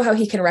show how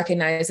he can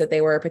recognize that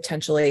they were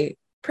potentially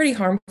pretty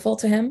harmful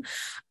to him.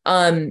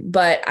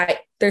 But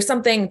there's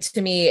something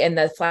to me in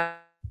the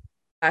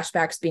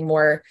flashbacks being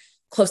more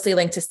closely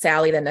linked to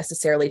Sally than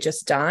necessarily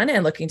just Don,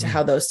 and looking to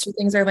how those 2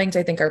 things are linked,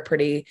 I think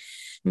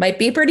might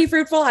be pretty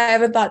fruitful. I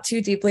haven't thought too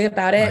deeply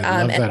about it.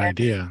 I love that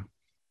idea.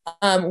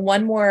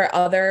 One more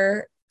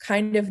other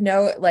kind of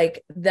note,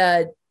 like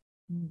the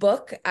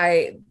book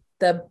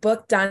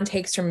Don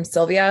takes from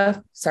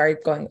Sylvia, sorry,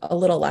 going a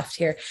little left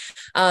here.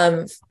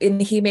 And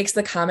he makes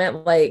the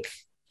comment, like,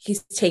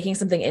 he's taking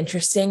something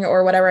interesting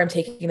or whatever. I'm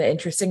taking the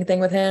interesting thing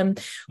with him,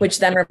 which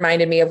then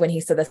reminded me of when he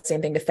said the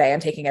same thing to Faye.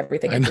 I'm taking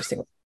everything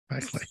interesting.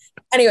 Exactly.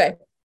 Anyway,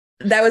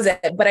 that was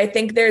it. But I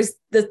think there's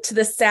to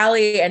the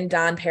Sally and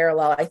Don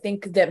parallel. I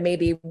think that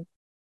maybe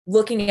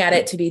looking at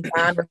it to be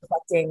Don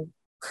reflecting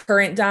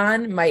current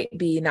Don might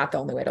be not the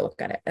only way to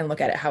look at it, and look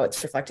at it how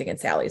it's reflecting in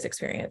Sally's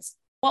experience.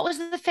 What was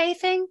the Faye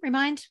thing?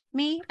 Remind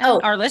me.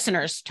 Our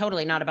listeners,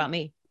 totally not about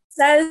me.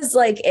 Says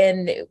like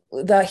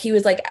he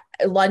was like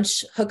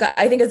lunch hookup.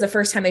 I think it's the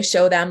first time they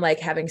show them like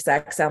having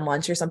sex on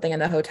lunch or something in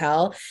the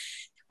hotel.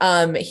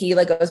 He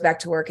like goes back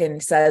to work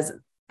and says,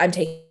 I'm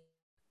taking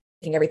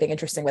everything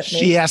interesting with me.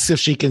 She asks if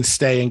she can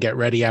stay and get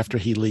ready after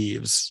he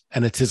leaves,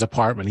 and it's his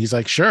apartment. He's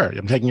like, sure,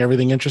 I'm taking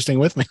everything interesting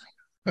with me.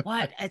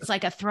 What? It's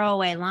like a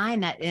throwaway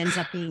line that ends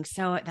up being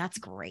that's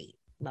great.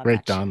 Love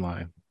great that Don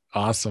line.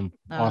 Awesome.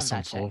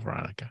 Awesome. Full shit.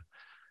 Veronica.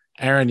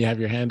 Aaron, you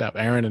have your hand up.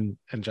 Aaron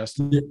and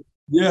Justin.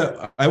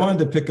 Yeah, I wanted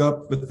to pick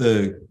up with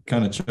the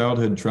kind of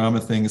childhood trauma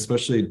thing,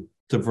 especially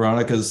to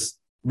Veronica's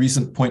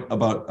recent point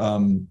about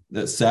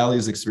that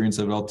Sally's experience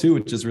of it all too,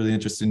 which is really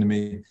interesting to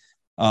me.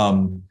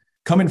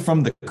 Couple coming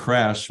from The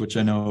Crash, which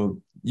I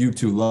know you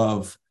two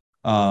love,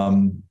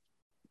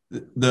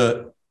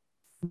 the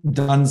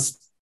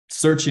Don's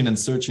searching and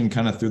searching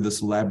kind of through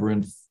this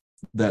labyrinth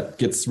that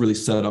gets really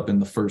set up in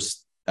the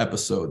first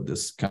episode,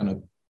 this kind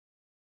of,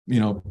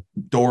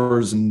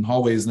 doors and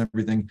hallways and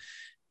everything.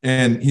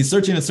 And he's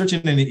searching and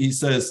searching, and he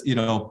says,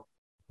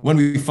 when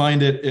we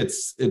find it,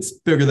 it's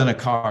bigger than a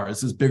car.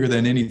 This is bigger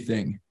than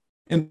anything.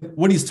 And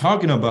what he's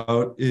talking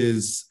about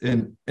is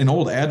an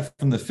old ad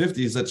from the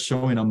 50s that's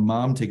showing a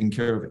mom taking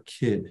care of a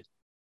kid.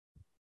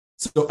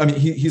 So, I mean,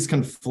 he's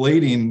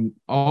conflating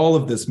all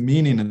of this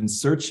meaning and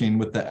searching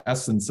with the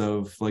essence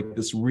of like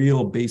this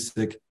real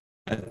basic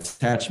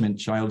attachment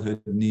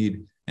childhood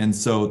need. And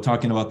so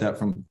talking about that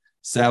from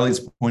Sally's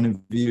point of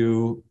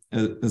view,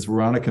 as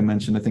Veronica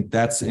mentioned, I think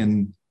that's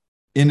in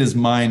his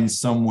mind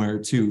somewhere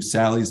too.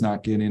 Sally's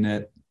not getting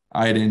it.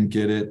 I didn't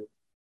get it.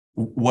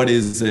 What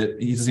is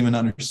it? He doesn't even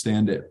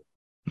understand it.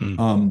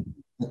 I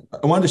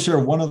wanted to share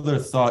one other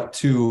thought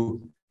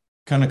too,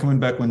 kind of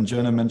coming back when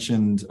Jenna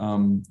mentioned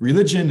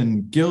religion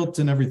and guilt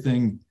and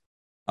everything.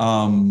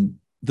 The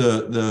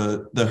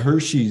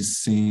Hershey's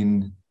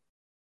scene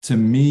to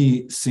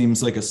me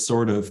seems like a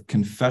sort of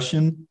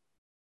confession.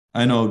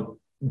 I know,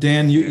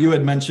 Dan, you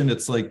had mentioned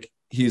it's like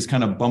he's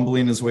kind of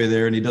bumbling his way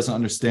there and he doesn't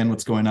understand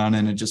what's going on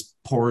and it just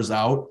pours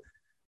out.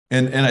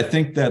 And I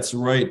think that's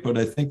right. But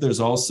I think there's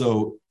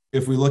also,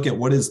 if we look at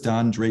what is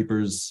Don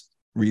Draper's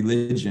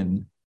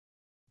religion,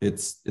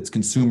 it's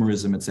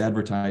consumerism, it's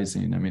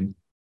advertising. I mean,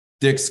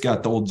 Dick's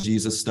got the old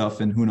Jesus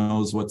stuff and who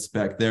knows what's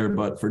back there.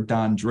 But for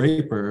Don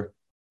Draper,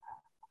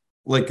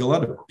 like a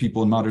lot of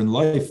people in modern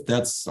life,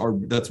 that's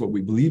what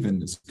we believe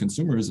in, is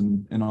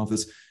consumerism and all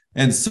this.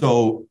 And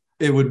so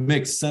it would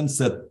make sense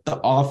that The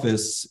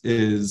Office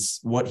is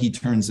what he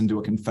turns into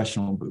a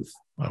confessional booth.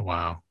 Oh,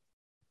 wow.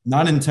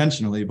 Not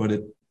intentionally, but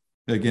it,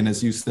 again,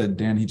 as you said,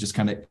 Dan, he just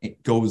kind of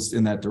goes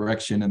in that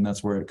direction and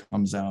that's where it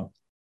comes out.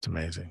 It's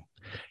amazing.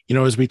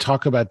 As we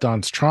talk about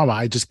Don's trauma,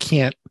 I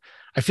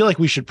feel like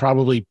we should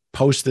probably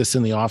post this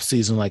in the off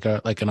season, like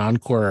an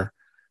encore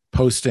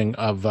posting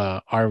of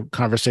our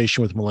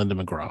conversation with Melinda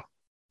McGraw,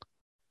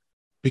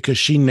 because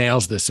she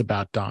nails this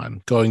about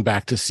Don, going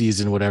back to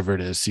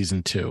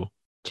season 2.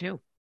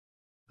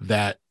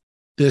 That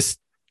this,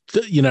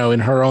 in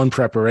her own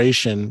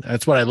preparation,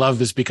 that's what I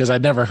love, is because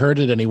I'd never heard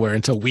it anywhere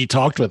until we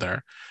talked with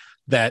her,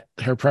 that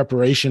her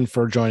preparation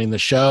for joining the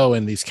show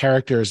and these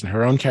characters and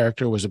her own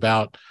character was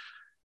about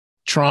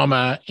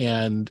trauma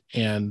and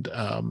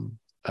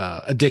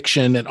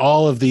addiction and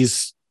all of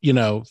these,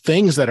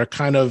 things that are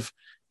kind of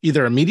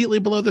either immediately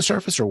below the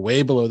surface or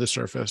way below the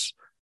surface,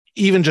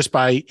 even just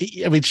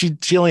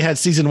she only had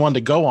season 1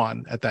 to go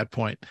on at that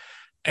point.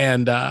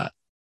 And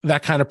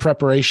that kind of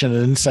preparation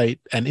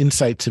and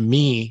insight to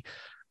me,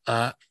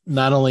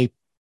 not only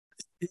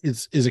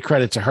is a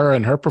credit to her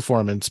and her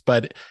performance,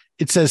 but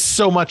it says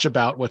so much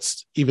about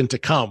what's even to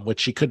come, which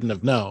she couldn't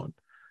have known,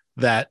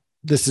 that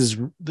this is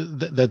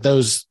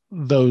that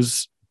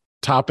those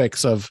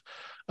topics of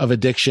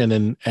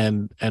addiction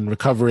and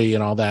recovery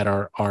and all that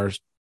are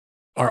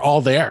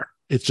all there.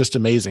 It's just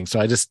amazing.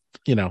 So I just,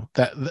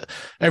 that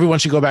everyone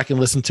should go back and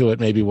listen to it.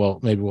 Maybe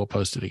we'll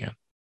post it again.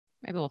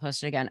 Maybe we'll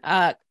post it again.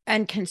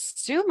 And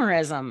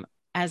consumerism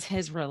as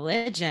his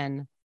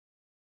religion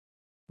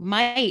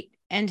might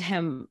end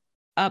him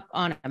up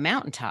on a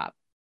mountaintop.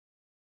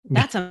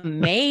 That's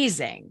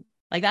amazing.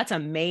 That's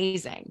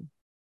amazing.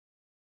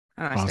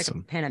 Awesome. Stick a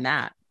pin in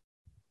that.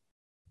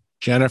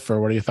 Jennifer,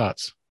 what are your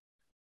thoughts?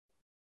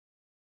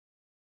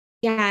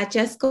 Yeah,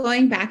 just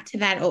going back to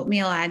that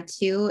oatmeal ad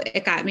too,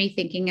 it got me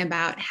thinking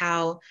about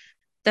how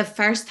the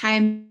first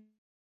time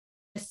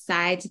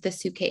besides the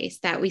suitcase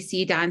that we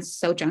see Don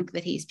so drunk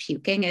that he's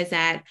puking is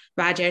at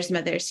Roger's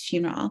mother's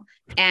funeral.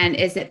 And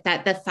is it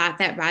that the thought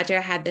that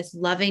Roger had this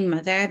loving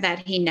mother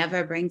that he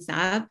never brings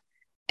up,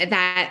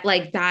 that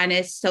Don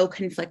is so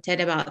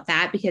conflicted about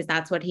that because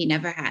that's what he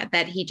never had,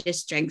 that he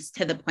just drinks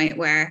to the point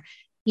where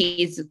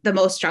he's the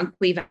most drunk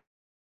we've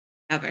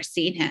ever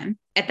seen him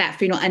at that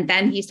funeral. And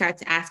then he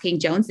starts asking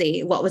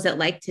Jonesy, what was it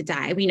like to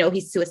die? We know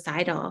he's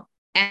suicidal.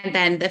 And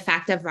then the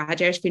fact of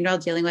Roger's funeral,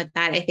 dealing with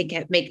that, I think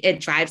it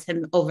drives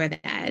him over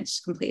the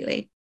edge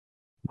completely.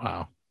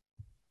 Wow.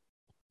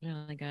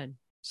 Really good.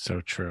 So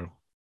true.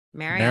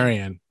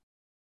 Marianne.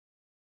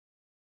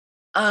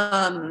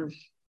 So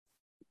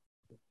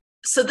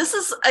this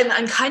is,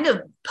 I'm kind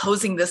of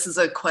posing this as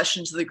a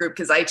question to the group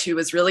because I too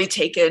was really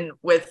taken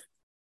with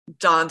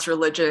Don's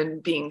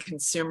religion being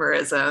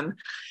consumerism.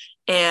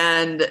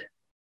 And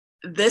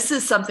this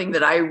is something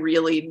that I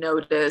really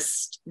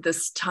noticed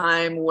this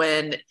time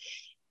when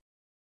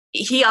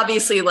he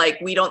obviously,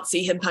 we don't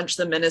see him punch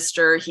the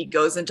minister. He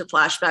goes into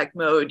flashback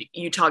mode.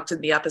 You talked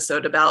in the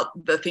episode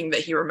about the thing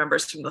that he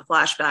remembers from the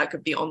flashback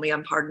of the only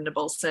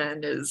unpardonable sin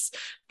is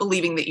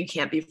believing that you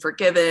can't be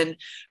forgiven.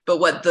 But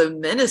what the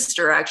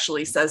minister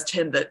actually says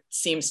to him that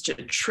seems to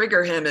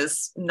trigger him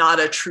is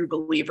not a true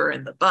believer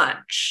in the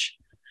bunch.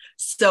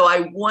 So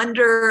I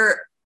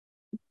wonder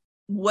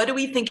what do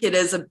we think it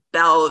is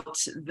about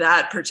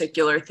that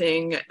particular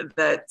thing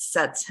that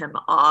sets him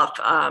off?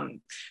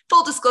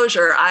 Full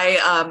disclosure,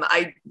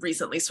 I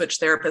recently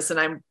switched therapists, and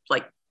I'm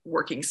like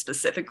working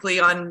specifically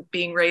on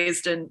being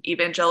raised in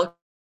evangelical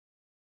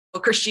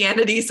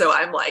Christianity. So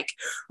I'm like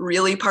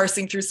really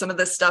parsing through some of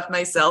this stuff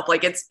myself.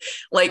 Like it's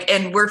like,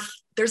 and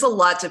there's a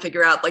lot to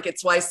figure out. Like,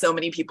 it's why so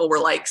many people were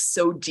like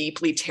so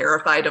deeply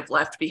terrified of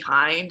Left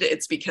Behind.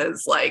 It's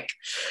because like,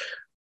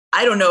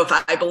 I don't know if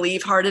I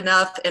believe hard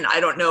enough, and I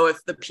don't know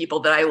if the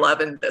people that I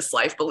love in this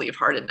life believe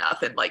hard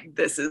enough. And like,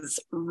 this is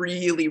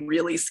really,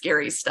 really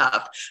scary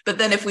stuff. But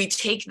then if we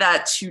take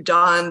that to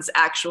Don's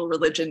actual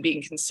religion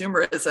being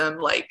consumerism,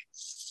 like,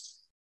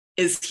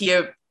 is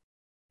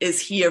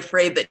he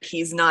afraid that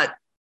he's not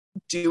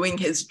doing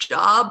his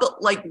job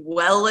like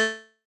well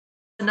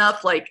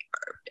enough? Like,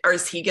 or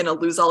is he going to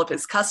lose all of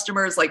his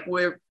customers? Like,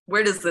 where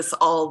does this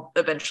all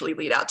eventually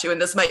lead out to? And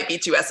this might be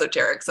too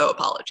esoteric, so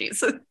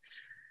apologies.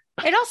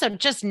 It also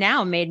just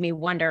now made me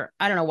wonder,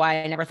 I don't know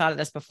why I never thought of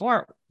this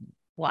before.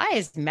 Why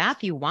is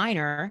Matthew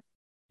Weiner,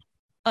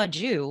 a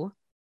Jew,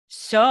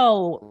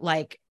 so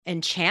like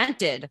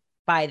enchanted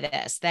by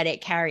this that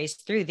it carries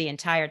through the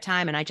entire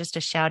time? And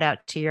a shout out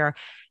to your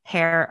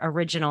Hair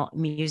original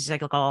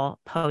musical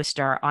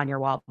poster on your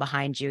wall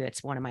behind you.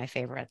 It's one of my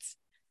favorites.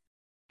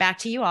 Back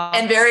to you all.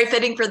 And very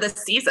fitting for this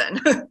season.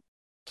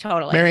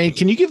 Totally. Mary,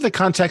 can you give the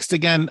context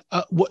again?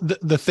 What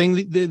the thing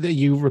that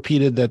you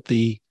repeated that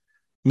the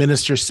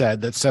minister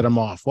said that set him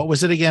off? What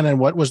was it again? And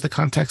what was the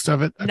context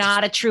of it?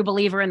 Not a true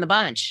believer in the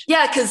bunch.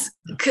 Yeah,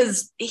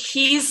 because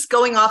he's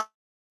going off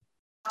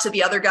to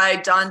the other guy.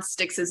 Don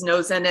sticks his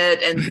nose in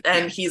it,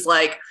 and he's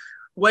like,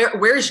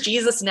 where's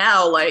Jesus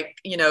now? Like,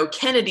 you know,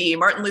 Kennedy,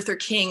 Martin Luther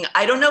King.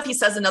 I don't know if he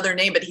says another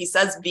name, but he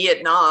says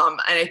Vietnam.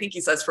 And I think he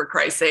says for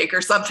Christ's sake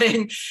or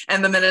something.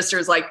 And the minister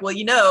is like, well,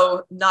 you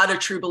know, not a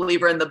true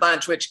believer in the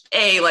bunch, which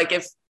like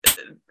if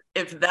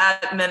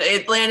that meant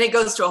it, and it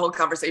goes to a whole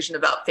conversation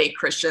about fake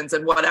Christians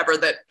and whatever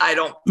that I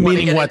don't.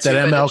 Meaning what,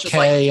 that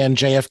MLK and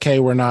JFK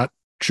were not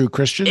true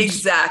Christians?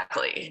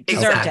 Exactly.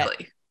 Deserved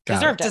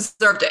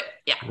it.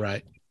 Yeah.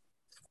 Right.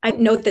 I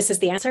know this is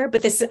the answer,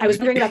 but I was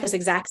wondering about this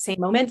exact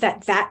same moment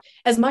that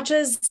as much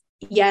as,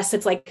 yes,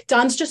 it's like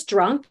Don's just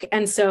drunk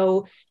and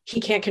so he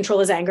can't control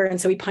his anger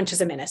and so he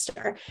punches a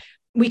minister.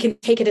 We can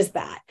take it as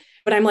that.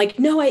 But I'm like,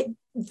 no,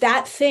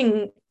 that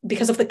thing,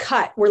 because of the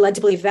cut, we're led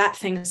to believe that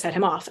thing set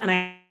him off. And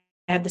I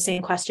had the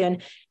same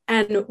question.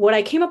 And what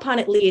I came upon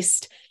at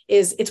least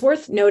is it's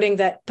worth noting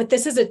but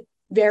this is a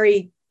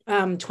very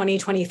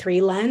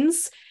 2023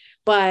 lens,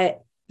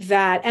 but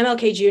that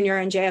MLK Jr.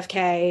 and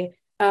JFK,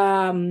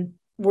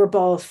 were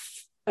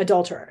both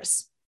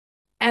adulterers.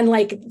 And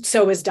like,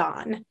 so is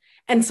Don.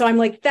 And so I'm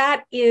like,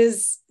 that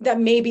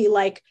maybe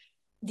like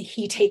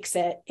he takes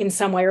it in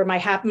some way, or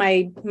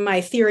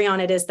my theory on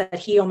it is that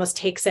he almost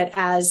takes it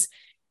as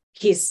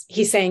he's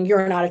saying,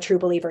 you're not a true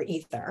believer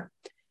either.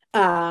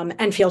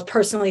 And feels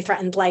personally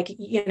threatened, like,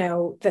 you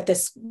know, that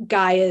this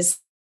guy is,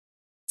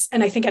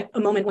 and I think at a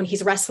moment when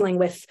he's wrestling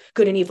with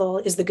good and evil,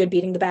 is the good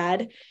beating the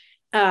bad,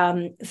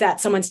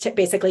 that someone's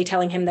basically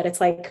telling him that it's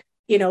like,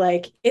 you know,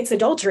 like, it's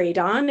adultery,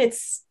 Don.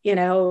 It's, you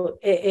know,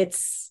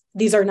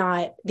 these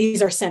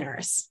are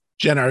sinners.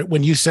 Jenna,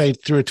 when you say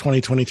through a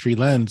 2023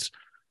 lens,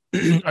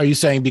 are you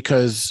saying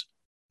because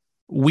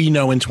we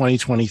know in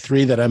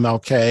 2023 that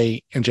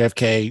MLK and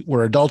JFK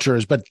were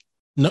adulterers, but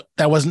no,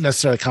 that wasn't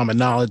necessarily common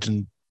knowledge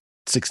in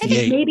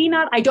 68? Maybe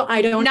not. I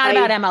don't. Not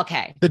about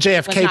MLK. The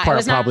JFK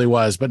part probably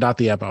was, but not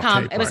the MLK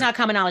part. It was not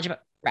common knowledge about.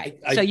 Right.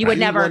 So you would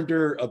never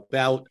wonder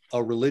about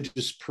a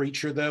religious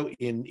preacher, though,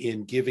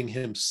 in giving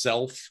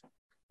himself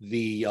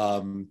the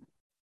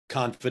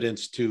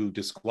confidence to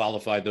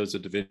disqualify those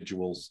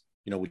individuals,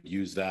 you know, would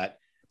use that.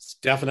 It's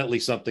definitely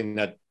something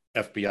that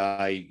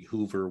FBI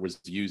Hoover was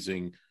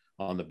using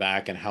on the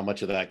back, and how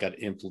much of that got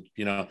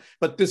you know,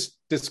 but this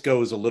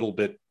goes a little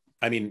bit,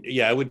 I mean,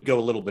 yeah, it would go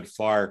a little bit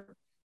far.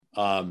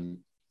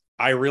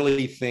 I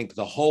really think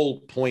the whole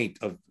point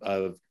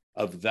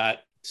of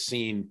that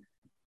scene,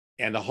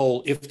 and the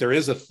whole, if there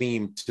is a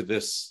theme to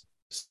this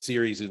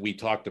series, that we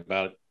talked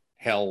about,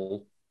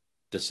 hell,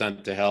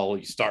 descent to hell.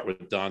 You start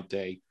with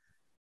Dante,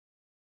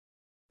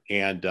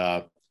 and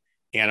a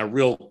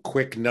real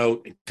quick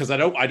note, because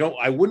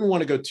I wouldn't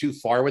want to go too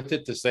far with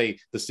it to say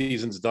the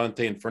season's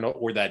Dante Inferno,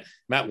 or that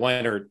Matt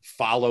Weiner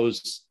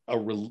follows a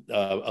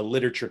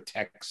literature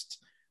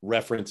text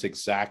reference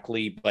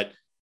exactly, but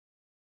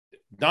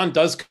Don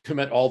does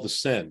commit all the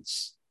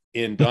sins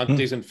in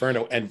Dante's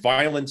Inferno, and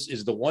violence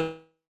is the one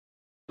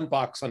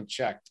box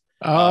unchecked.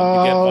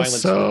 Oh,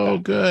 so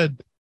good.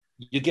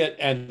 You get,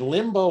 and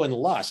limbo and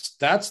lust.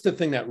 That's the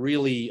thing that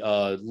really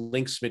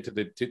links me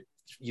to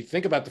you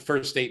think about the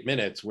first 8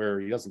 minutes where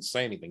he doesn't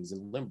say anything. He's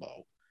in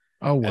limbo.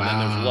 Oh, wow. And then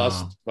there's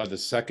lust by the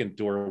second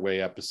doorway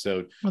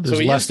episode. Well,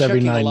 there's lust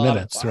every 9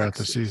 minutes throughout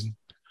the season.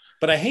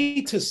 But I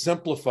hate to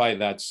simplify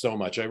that so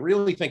much. I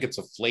really think it's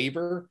a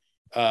flavor.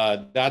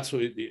 That's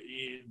what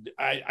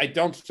I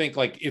don't think,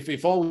 like,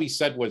 if all we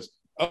said was,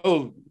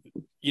 oh,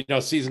 you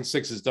know, season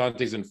 6 is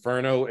Dante's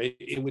Inferno,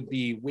 it would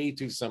be way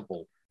too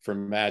simple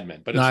from Mad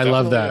Men, but No, it's I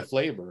love definitely that. a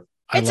flavor.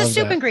 It's a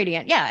soup that.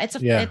 ingredient. Yeah.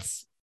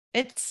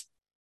 It's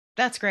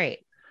that's great.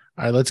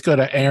 All right, let's go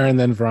to Aaron,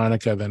 then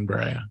Veronica, then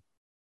Brea.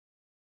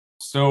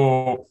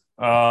 So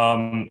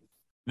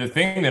the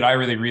thing that I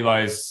really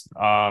realized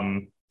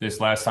this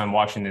last time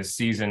watching this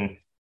season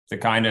to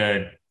kind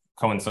of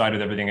coincide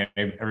with everything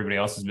everybody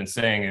else has been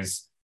saying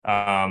is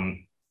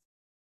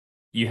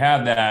you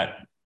have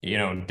that,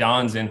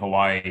 Don's in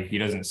Hawaii. He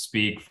doesn't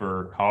speak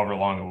for however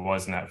long it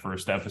was in that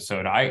first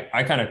episode.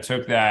 I kind of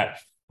took that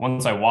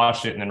once I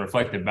watched it and then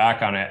reflected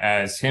back on it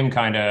as him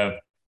kind of,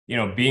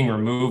 being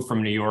removed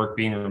from New York,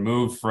 being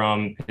removed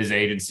from his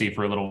agency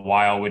for a little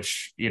while,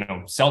 which,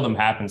 seldom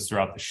happens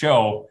throughout the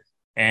show.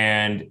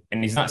 And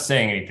he's not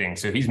saying anything.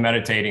 So he's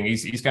meditating.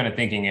 He's kind of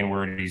thinking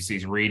inward.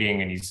 He's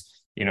reading, and he's,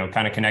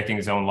 kind of connecting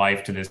his own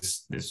life to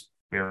this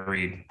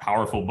very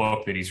powerful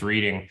book that he's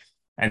reading.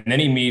 And then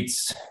he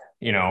meets,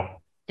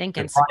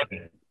 Dinkins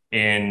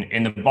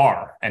in the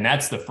bar. And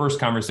that's the first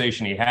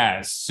conversation he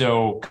has.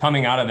 So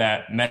coming out of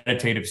that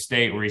meditative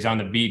state where he's on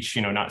the beach,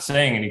 not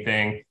saying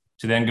anything,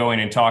 to then going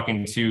and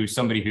talking to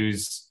somebody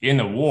who's in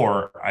the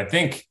war, I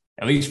think,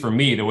 at least for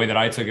me, the way that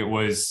I took it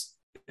was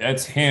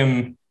that's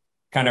him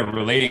kind of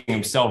relating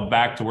himself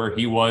back to where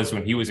he was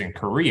when he was in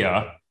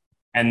Korea.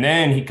 And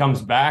then he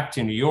comes back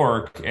to New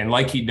York, and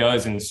like he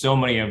does in so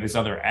many of his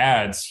other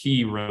ads,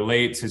 he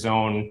relates his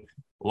own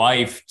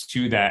life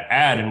to that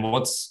ad. And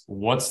what's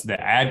the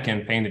ad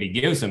campaign that he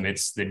gives him?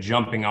 It's the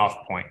jumping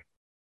off point.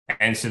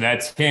 And so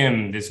that's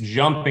him, this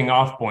jumping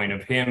off point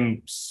of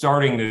him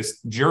starting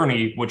this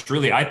journey, which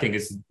really I think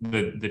is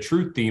the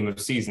true theme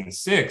of season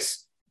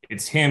 6.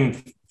 It's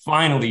him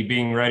finally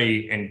being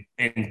ready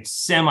and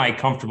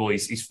semi-comfortable.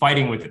 He's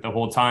fighting with it the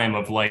whole time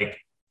of like,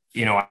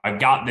 I've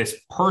got this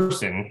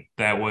person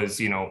that was,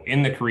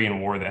 in the Korean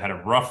War that had a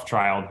rough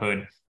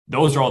childhood.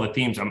 Those are all the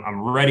themes.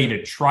 I'm ready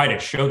to try to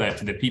show that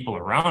to the people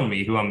around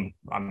me who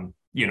I'm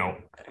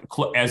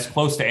as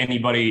close to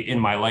anybody in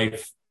my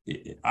life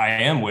I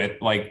am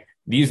with. Like,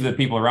 these are the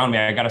people around me.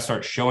 I got to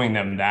start showing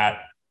them that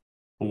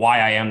why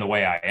I am the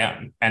way I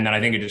am. And then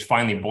I think it just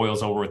finally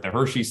boils over with the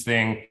Hershey's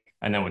thing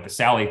and then with the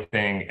Sally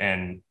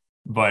thing.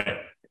 But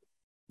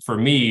for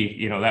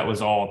me, that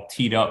was all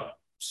teed up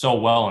so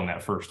well in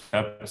that first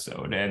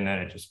episode. And then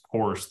it just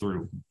pours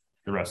through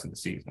the rest of the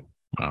season.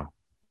 Wow.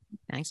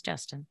 Nice,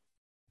 Justin.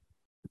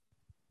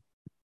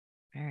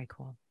 Very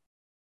cool.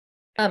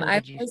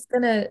 I was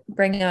going to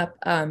bring up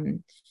a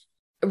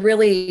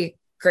really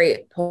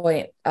great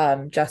point,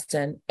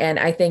 Justin. And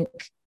I think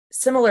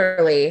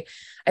similarly,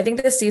 I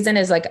think this season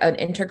is like an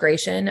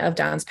integration of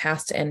Don's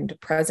past and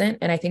present.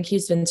 And I think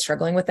he's been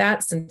struggling with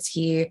that since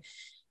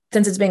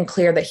it's been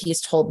clear that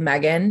he's told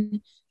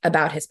Megan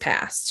about his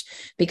past,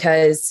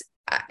 because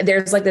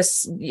there's like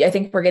this, I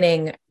think we're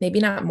getting maybe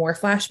not more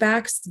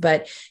flashbacks,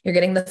 but you're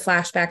getting the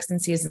flashbacks in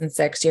season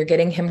 6. You're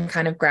getting him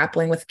kind of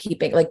grappling with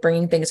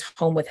bringing things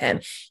home with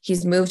him.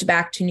 He's moved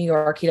back to New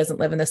York. He doesn't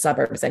live in the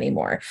suburbs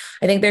anymore.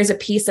 I think there's a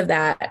piece of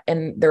that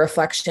and the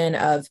reflection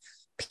of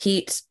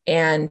Pete,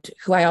 and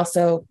who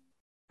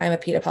I'm a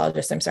Pete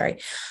apologist. I'm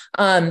sorry.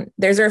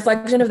 There's a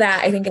reflection of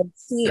that. I think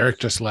Eric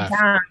just left.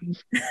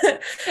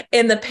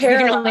 In the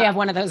parallel, you can only have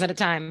one of those at a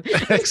time.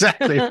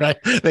 Exactly right.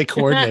 They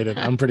coordinated.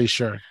 I'm pretty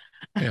sure.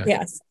 Yeah.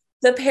 Yes.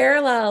 The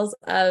parallels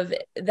of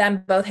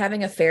them both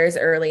having affairs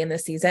early in the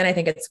season. I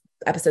think it's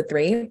episode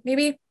 3,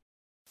 maybe.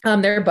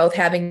 They're both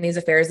having these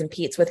affairs, and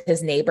Pete's with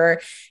his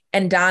neighbor,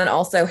 and Don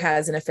also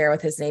has an affair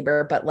with his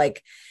neighbor, but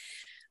like,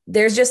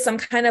 there's just some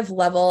kind of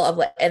level of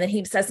like, and then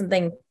he says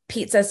something,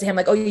 Pete says to him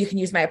like, oh, you can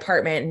use my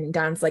apartment. And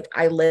Don's like,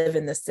 I live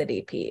in the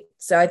city, Pete.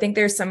 So I think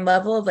there's some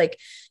level of like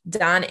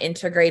Don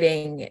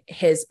integrating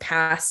his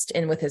past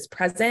in with his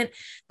present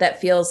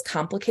that feels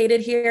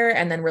complicated here,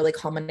 and then really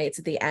culminates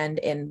at the end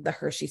in the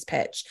Hershey's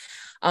pitch.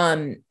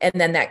 And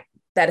then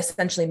that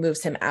essentially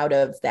moves him out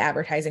of the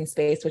advertising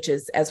space, which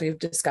is, as we've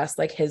discussed,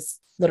 like his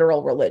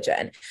literal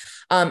religion.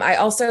 I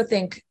also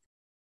think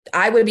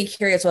I would be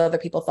curious what other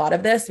people thought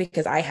of this,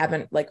 because I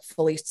haven't like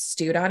fully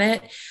stewed on it.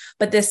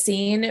 But this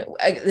scene,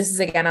 this is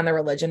again on the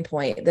religion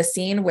point, the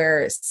scene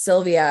where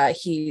Sylvia,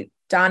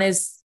 Don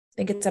is, I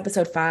think it's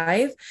episode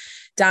 5.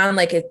 Don,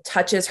 like, it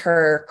touches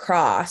her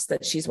cross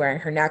that she's wearing,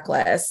 her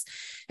necklace.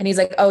 And he's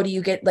like, oh, do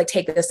you get like,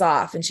 take this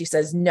off? And she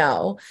says,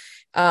 no.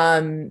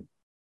 And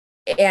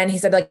he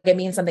said, like, it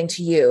means something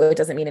to you. It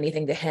doesn't mean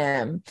anything to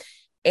him.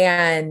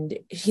 And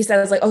he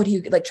says, like, oh, do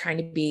you like trying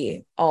to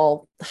be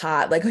all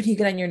hot? Like, oh, do you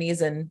get on your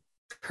knees and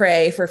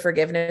pray for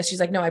forgiveness? She's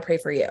like, no, I pray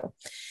for you.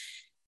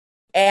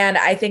 And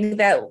I think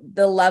that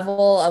the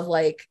level of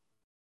like,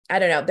 I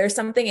don't know, there's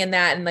something in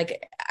that. And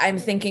like, I'm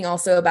thinking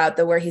also about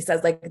where he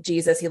says like,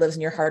 Jesus, he lives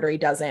in your heart or he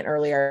doesn't,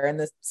 earlier in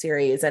the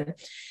series. And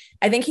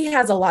I think he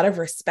has a lot of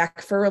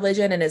respect for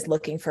religion and is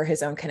looking for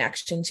his own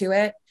connection to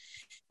it,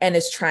 and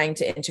is trying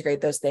to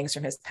integrate those things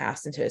from his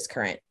past into his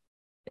current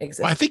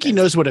existence. Well, I think he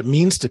knows what it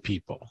means to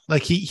people.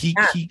 Like he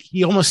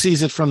almost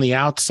sees it from the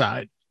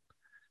outside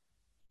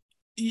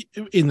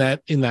in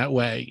that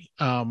way.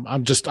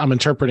 I'm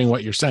interpreting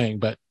what you're saying,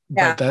 but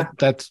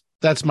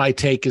that's my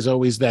take, is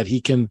always that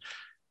he can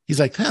he's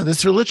like,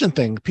 this religion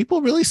thing,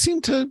 people really seem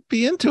to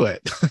be into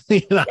it.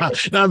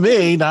 Not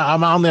me.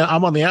 I'm on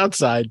the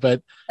outside,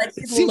 but like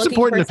it seems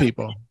important to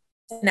people.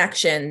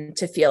 Connection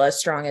to feel as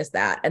strong as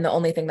that. And the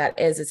only thing that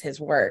is his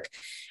work.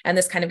 And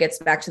this kind of gets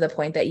back to the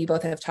point that you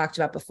both have talked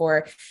about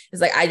before, is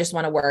like, I just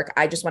want to work.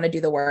 I just want to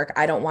do the work.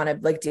 I don't want to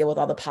like deal with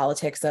all the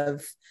politics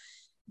of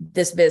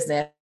this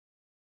business.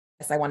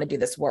 I want to do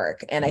this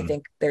work. And I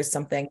think there's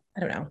something,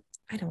 I don't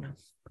know.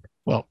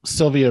 Well,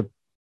 Sylvia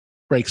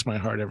breaks my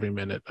heart every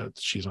minute that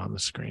she's on the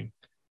screen.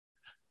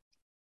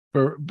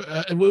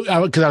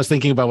 Because I was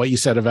thinking about what you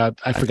said about,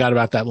 I forgot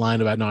about that line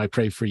about, no, I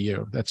pray for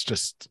you. That's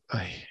just,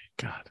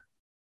 God.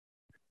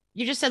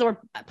 You just said the word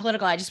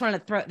political. I just wanted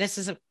to throw, this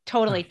is a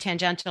totally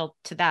tangential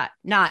to that.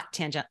 Not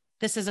tangent.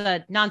 This is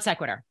a non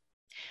sequitur.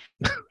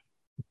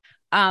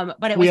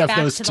 But it was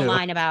back to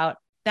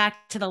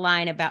the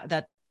line about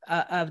the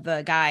of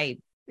the guy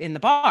in the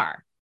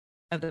bar,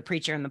 of the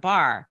preacher in the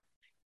bar.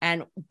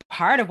 And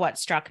part of what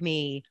struck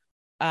me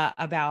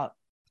about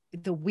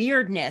the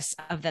weirdness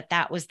of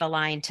that was the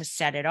line to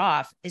set it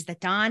off is that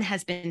Don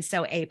has been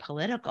so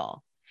apolitical,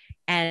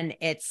 and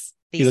it's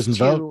these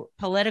two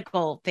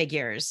political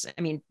figures.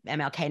 I mean,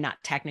 MLK, not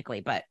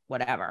technically, but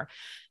whatever.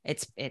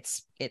 It's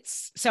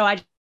so I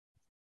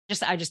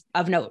just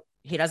of note,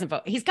 he doesn't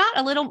vote. He got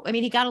a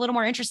little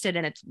more interested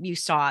in it. You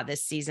saw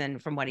this season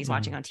from what he's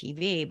watching on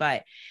TV,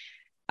 but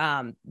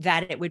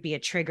that it would be a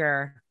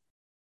trigger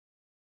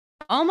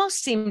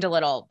almost seemed a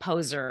little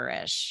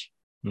poser-ish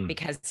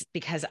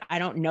because I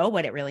don't know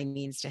what it really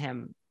means to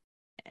him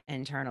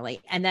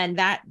internally. And then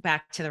that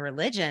back to the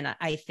religion,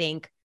 I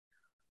think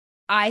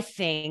a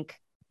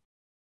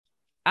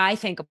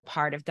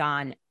part of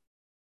Don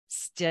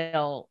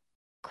still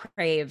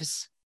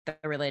craves the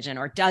religion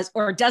or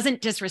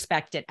doesn't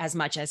disrespect it as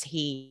much as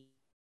he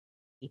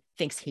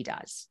thinks he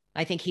does.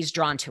 I think he's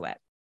drawn to it.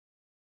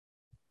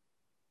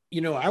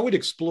 I would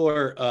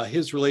explore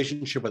his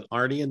relationship with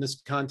Arnie in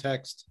this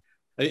context.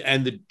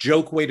 And the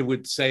joke way to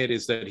would say it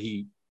is that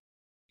he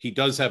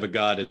does have a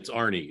god. It's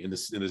Arnie in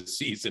this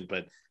season,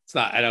 but it's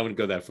not. I don't want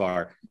to go that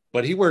far.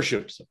 But he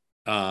worships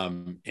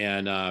him,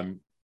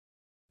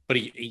 but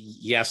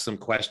he asks some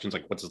questions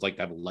like, "What's it like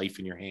to have a life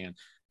in your hand?"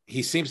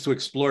 He seems to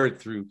explore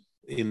it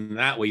in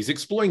that way. He's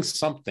exploring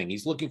something.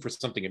 He's looking for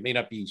something. It may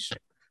not be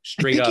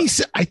straight up.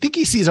 I think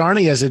he sees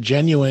Arnie as a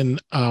genuine,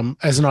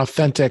 as an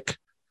authentic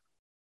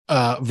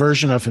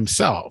version of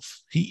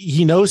himself.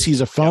 He knows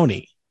he's a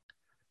phony.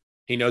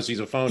 He knows he's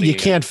a phony. You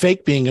can't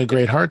fake being a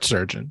great heart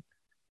surgeon.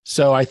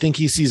 So I think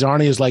he sees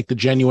Arnie as like the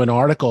genuine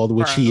article,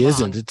 which he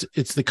isn't.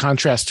 It's the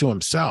contrast to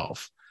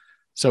himself.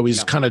 So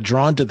he's kind of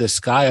drawn to this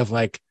guy of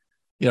like,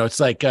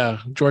 it's like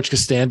George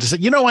Costanza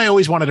said, I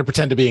always wanted to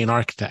pretend to be an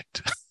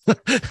architect. So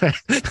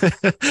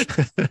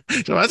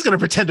I was going to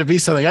pretend to be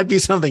something. I'd be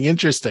something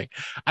interesting.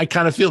 I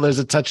kind of feel there's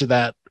a touch of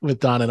that with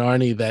Don and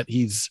Arnie, that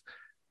he's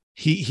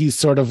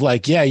sort of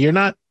like, yeah, you're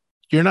not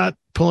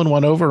pulling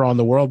one over on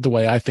the world the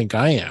way I think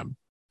I am.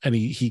 And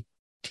he's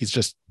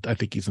just, I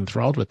think he's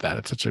enthralled with that.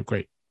 It's such a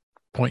great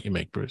point you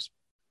make, Bruce.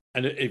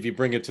 And if you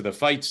bring it to the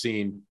fight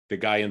scene, the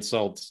guy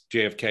insults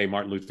JFK,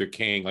 Martin Luther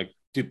King, like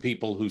two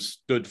people who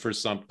stood for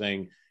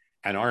something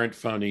and aren't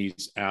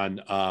phonies.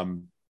 And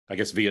I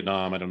guess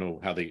Vietnam, I don't know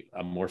how they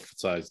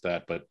amorphize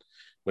that, but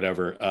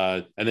whatever.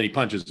 And then he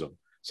punches them.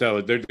 So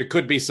there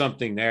could be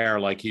something there,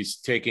 like he's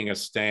taking a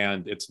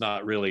stand. It's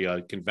not really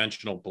a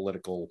conventional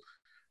political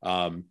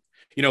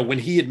when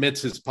he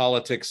admits his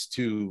politics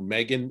to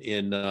Meghan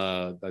in,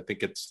 I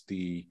think it's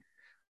the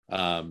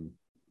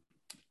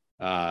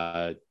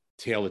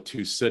Tale of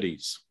Two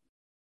Cities,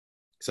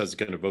 says he's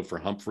going to vote for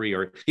Humphrey,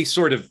 or he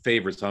sort of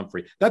favors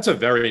Humphrey. That's a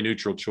very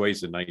neutral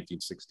choice in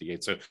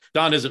 1968. So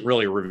Don isn't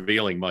really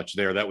revealing much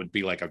there. That would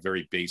be like a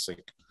very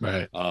basic,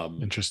 right?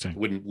 Interesting.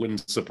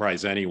 Wouldn't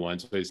surprise anyone.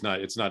 So it's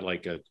not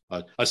like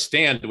a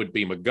stand would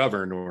be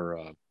McGovern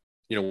or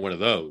one of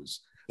those.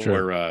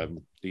 Sure. Or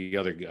the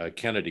other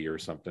Kennedy or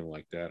something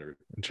like that. Or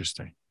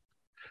interesting.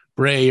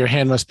 Bray, your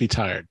hand must be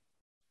tired.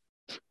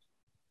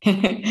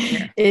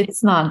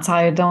 It's not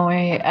tired, don't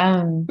worry.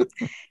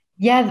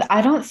 Yeah,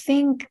 I don't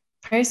think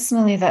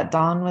personally that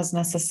Don was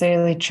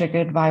necessarily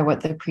triggered by what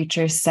the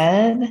preacher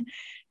said.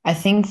 I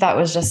think that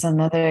was just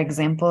another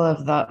example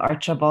of the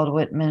Archibald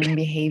Whitman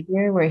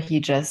behavior, where he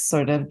just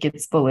sort of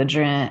gets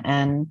belligerent.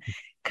 And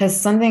because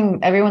something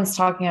everyone's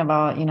talking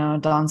about,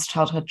 Don's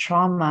childhood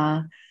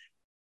trauma,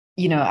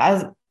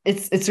 as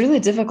it's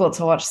really difficult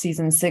to watch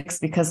season 6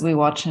 because we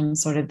watch him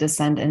sort of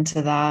descend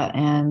into that.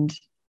 And,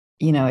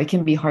 it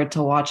can be hard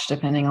to watch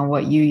depending on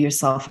what you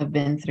yourself have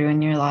been through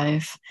in your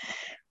life.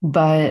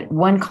 But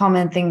one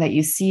common thing that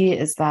you see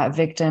is that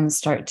victims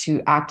start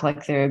to act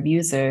like they're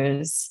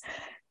abusers.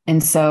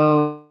 And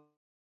so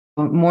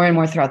more and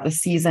more throughout the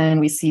season,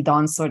 we see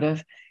Don sort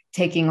of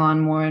taking on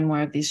more and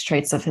more of these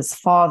traits of his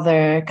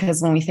father.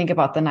 Because when we think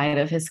about the night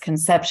of his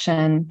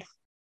conception,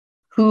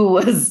 who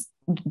was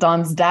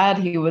Don's dad?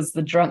 He was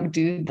the drunk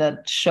dude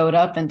that showed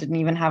up and didn't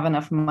even have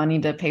enough money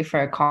to pay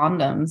for a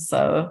condom.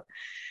 So,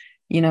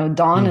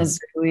 Don is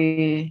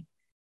really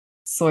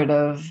sort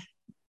of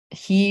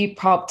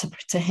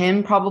to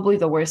him, probably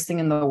the worst thing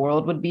in the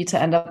world would be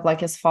to end up like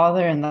his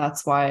father. And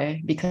that's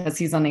why, because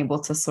he's unable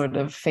to sort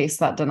of face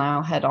that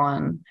denial head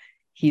on,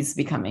 he's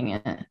becoming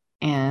it.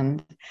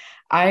 And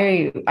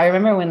I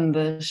remember when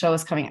the show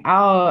was coming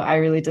out, I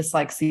really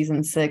disliked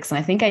season 6. And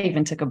I think I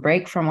even took a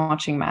break from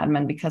watching Mad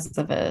Men because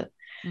of it.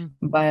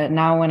 But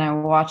now when I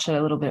watch it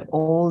a little bit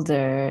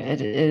older, it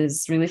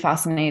is really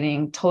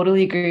fascinating.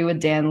 Totally agree with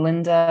Dan.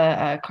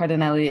 Linda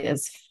Cardinelli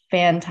is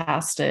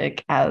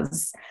fantastic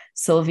as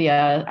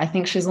Sylvia. I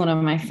think she's one of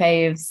my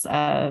faves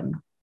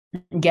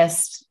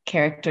guest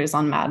characters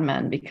on Mad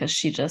Men because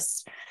she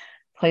just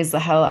plays the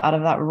hell out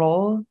of that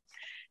role.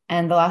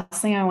 And the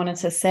last thing I wanted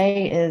to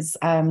say is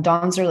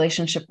Dawn's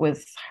relationship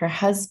with her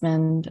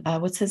husband.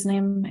 What's his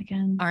name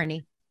again?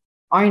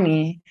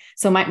 Arnie.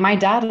 So my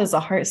dad is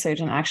a heart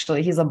surgeon,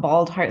 actually. He's a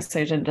bald heart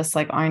surgeon, just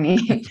like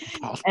Arnie.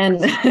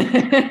 And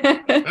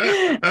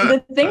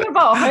the thing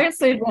about heart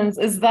surgeons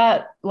is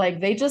that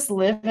like they just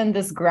live in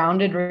this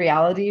grounded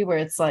reality where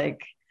it's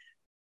like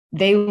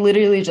they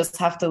literally just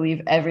have to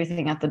leave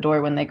everything at the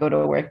door when they go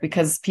to work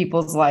because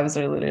people's lives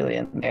are literally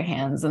in their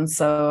hands. And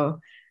so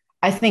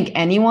I think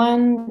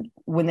anyone,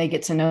 when they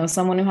get to know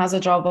someone who has a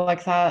job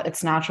like that,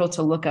 it's natural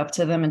to look up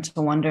to them and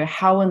to wonder,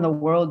 how in the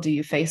world do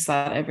you face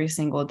that every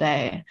single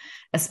day?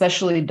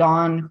 Especially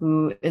Don,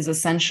 who is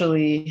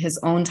essentially his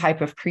own type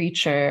of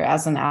preacher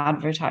as an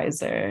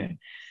advertiser.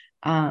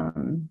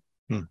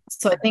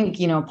 So I think,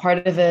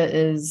 part of it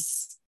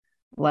is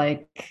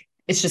like,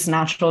 it's just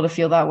natural to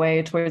feel that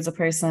way towards a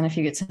person if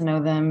you get to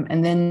know them.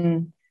 And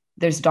then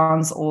there's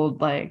Don's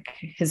old, like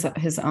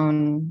his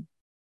own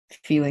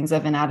feelings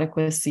of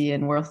inadequacy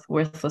and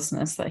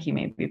worthlessness that he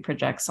maybe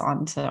projects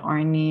onto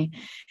Arnie,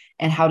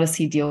 and how does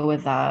he deal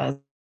with that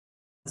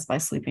by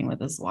sleeping with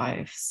his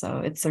wife? So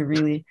it's a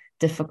really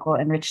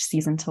difficult and rich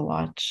season to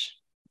watch.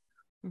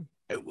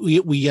 We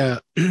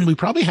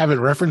probably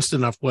haven't referenced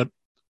enough what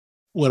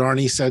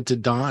Arnie said to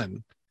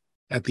Dawn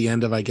at the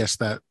end of, I guess,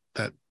 that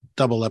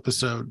double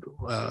episode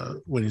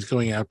when he's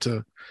going out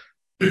to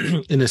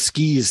in his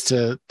skis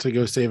to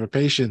go save a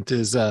patient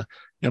is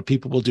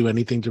people will do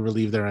anything to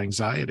relieve their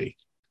anxiety.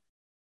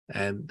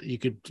 And you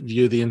could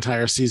view the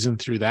entire season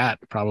through that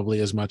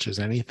probably as much as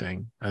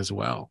anything as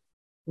well.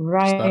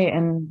 Right.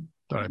 And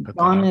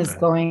Don is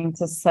going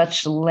to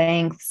such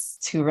lengths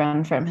to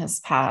run from his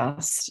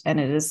past, and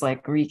it is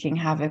like wreaking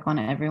havoc on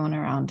everyone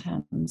around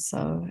him.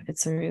 So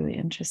it's really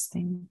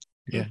interesting.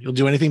 Yeah. You'll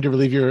do anything to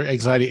relieve your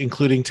anxiety,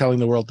 including telling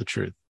the world the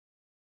truth.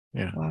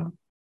 Yeah. Wow.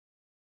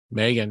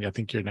 Megan, I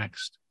think you're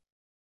next.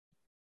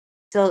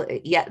 So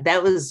yeah,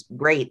 that was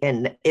great.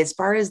 And as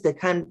far as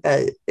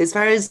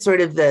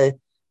sort of the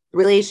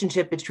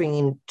relationship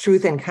between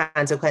truth and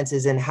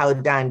consequences and how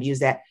Don views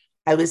that,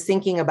 I was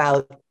thinking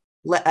about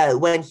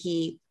when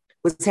he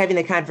was having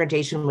the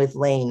confrontation with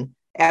Lane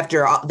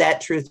after all that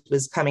truth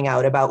was coming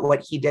out about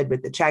what he did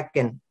with the check,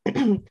 and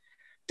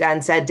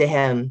Don said to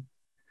him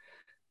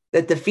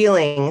that the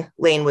feeling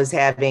Lane was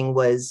having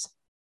was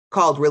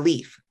called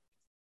relief.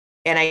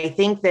 And I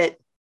think that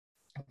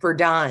for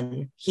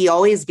Don, he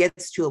always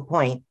gets to a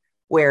point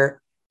where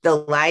the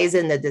lies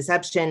and the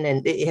deception,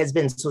 and it has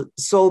been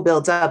so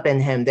built up in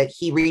him that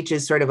he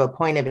reaches sort of a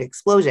point of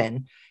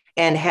explosion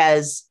and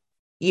has,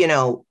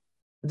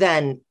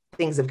 then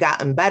things have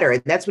gotten better.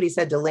 That's what he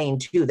said to Lane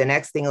too. The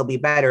next thing will be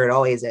better. It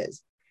always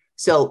is.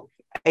 So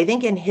I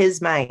think in his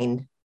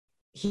mind,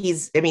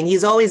 he's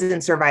always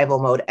in survival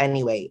mode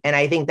anyway. And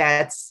I think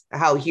that's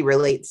how he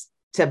relates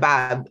to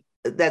Bob.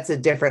 That's a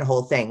different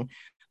whole thing.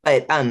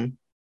 But,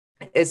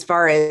 as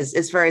far as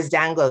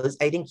Don goes,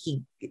 I think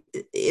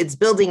it's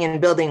building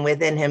and building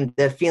within him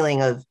the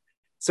feeling of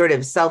sort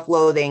of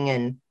self-loathing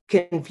and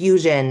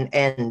confusion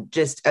and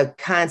just a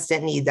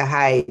constant need to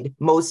hide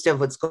most of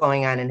what's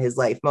going on in his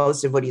life,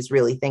 most of what he's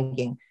really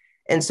thinking.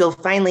 And so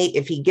finally,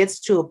 if he gets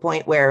to a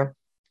point where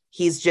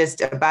he's just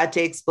about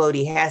to explode,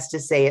 he has to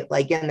say it,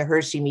 like in the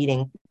Hershey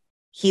meeting,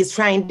 he's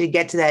trying to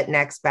get to that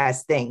next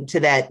best thing, to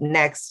that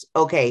next,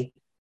 okay,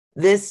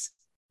 this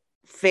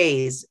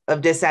phase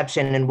of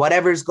deception and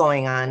whatever's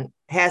going on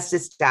has to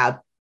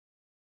stop.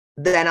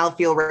 Then I'll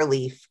feel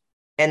relief.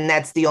 And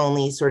that's the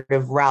only sort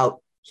of route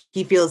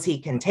he feels he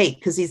can take,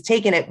 because he's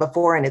taken it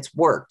before and it's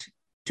worked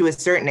to a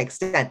certain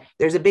extent.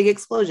 There's a big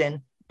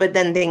explosion, but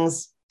then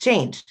things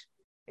changed,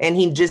 and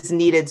he just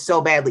needed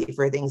so badly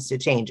for things to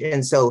change.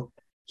 And so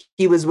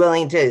he was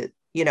willing to,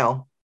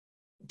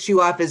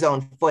 chew off his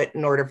own foot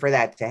in order for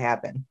that to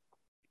happen.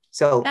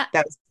 So that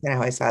was kind of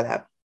how I saw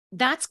that.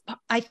 That's,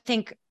 I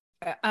think,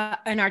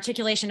 an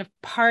articulation of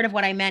part of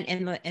what I meant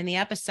in the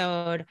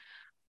episode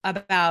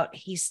about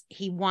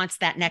he wants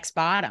that next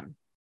bottom.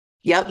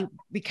 Yep.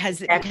 Because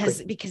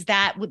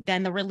that would,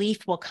 then the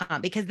relief will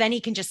come, because then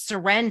he can just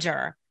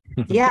surrender.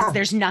 Yeah.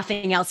 There's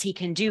nothing else he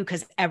can do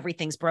because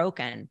everything's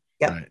broken.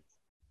 Yep. Right.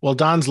 Well,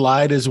 Don's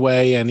lied his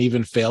way and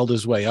even failed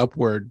his way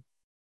upward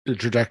the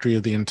trajectory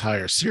of the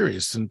entire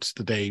series since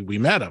the day we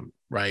met him,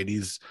 right?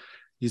 He's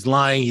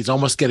lying. He's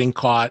almost getting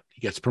caught.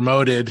 He gets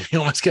promoted. He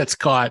almost gets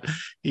caught.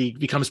 He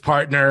becomes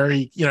partner.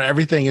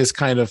 Everything is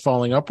kind of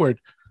falling upward.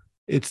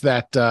 It's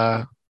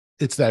that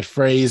it's that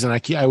phrase, and I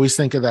always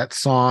think of that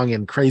song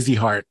in Crazy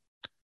Heart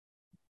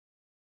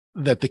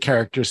that the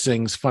character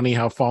sings, funny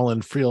how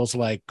falling feels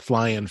like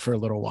flying for a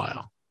little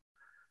while.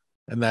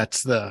 And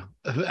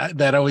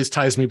that always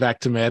ties me back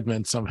to Mad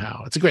Men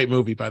somehow. It's a great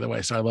movie, by the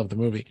way, so I love the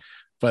movie.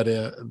 But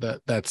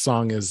that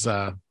song is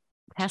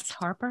Tess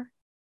Harper.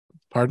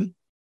 Pardon?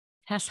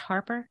 Tess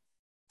Harper.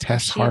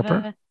 Tess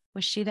Harper.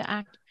 Was she the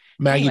act?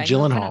 Maggie Anyway,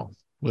 Gyllenhaal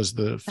was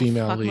the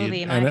female what lead.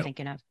 movie am I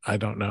thinking of? I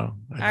don't know.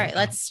 All right,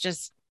 let's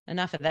just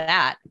enough of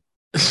that.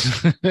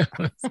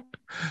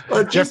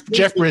 Well,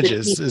 Jeff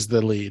Bridges is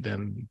the lead,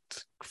 and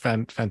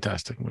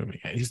fantastic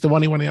movie. He's the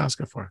one he won the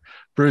Oscar for.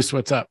 Bruce,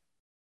 what's up?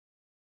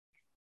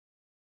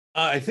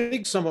 I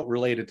think somewhat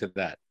related to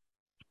that.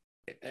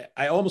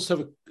 I almost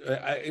have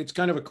it's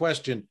kind of a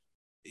question.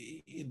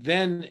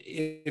 Then,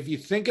 if you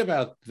think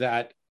about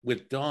that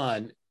with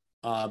Don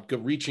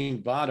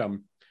reaching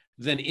bottom,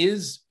 then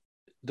is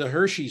the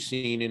Hershey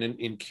scene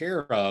in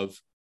Care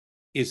of,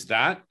 is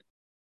that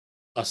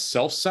a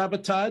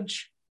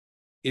self-sabotage?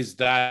 Is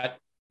that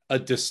a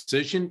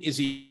decision? Is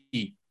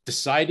he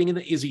deciding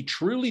is he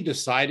truly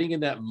deciding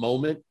in that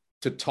moment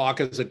to talk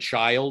as a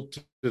child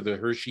to the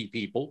Hershey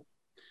people?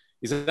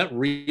 Is that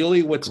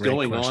really what's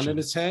going on in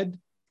his head?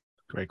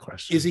 Great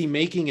question. Is he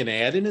making an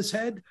ad in his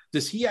head?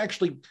 Does he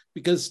actually,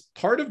 because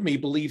part of me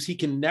believes he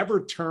can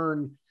never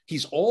turn,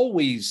 he's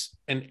always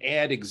an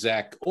ad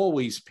exec,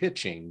 always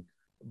pitching,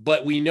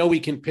 but we know he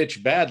can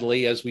pitch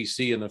badly, as we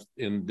see in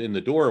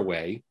the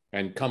doorway,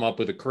 and come up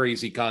with a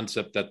crazy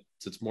concept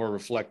that's more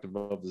reflective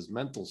of his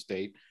mental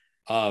state.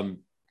 Does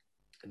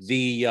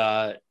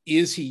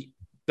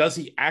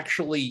he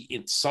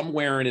actually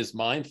somewhere in his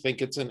mind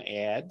think it's an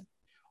ad?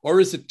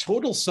 Or is it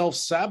total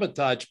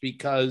self-sabotage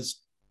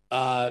because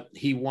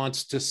he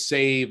wants to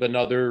save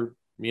another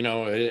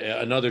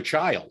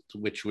child,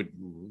 which would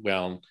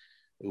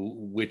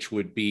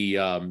be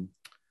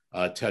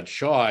Ted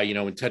Shaw.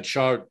 When Ted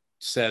Shaw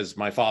says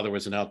my father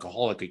was an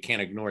alcoholic, we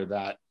can't ignore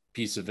that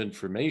piece of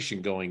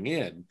information going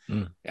in.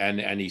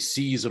 And he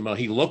sees him,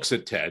 he looks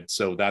at Ted,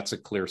 so that's a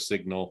clear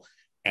signal,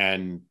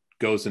 and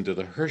goes into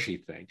the Hershey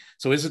thing.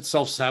 So is it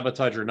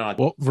self-sabotage or not?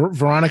 Well,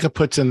 Veronica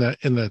puts in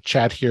the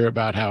chat here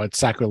about how it's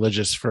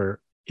sacrilegious for,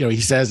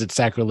 he says it's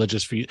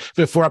sacrilegious for you. If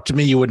it were up to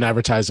me, you wouldn't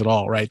advertise at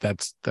all, right?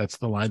 That's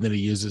the line that he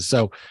uses.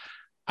 So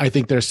I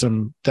think there's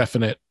some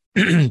definite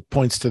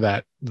points to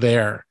that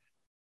there.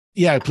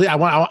 Yeah, please, I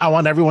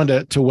want everyone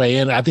to weigh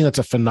in. I think that's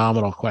a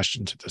phenomenal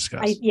question to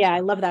discuss. I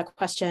love that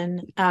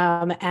question.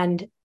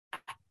 And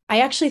I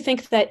actually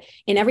think that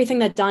in everything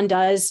that Don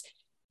does,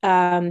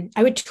 I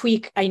would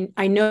tweak.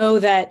 I know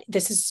that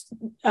this is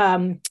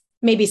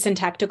maybe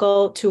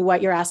syntactical to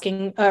what you're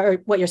asking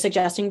or what you're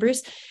suggesting,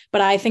 Bruce,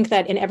 but I think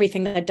that in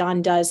everything that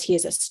Don does, he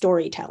is a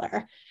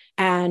storyteller.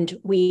 And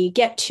we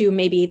get to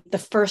maybe the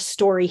first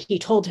story he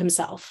told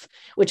himself,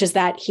 which is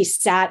that he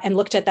sat and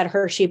looked at that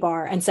Hershey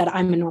bar and said,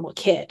 I'm a normal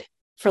kid,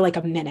 for like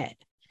a minute.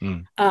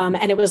 And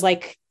it was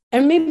like,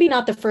 and maybe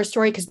not the first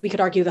story, because we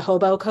could argue the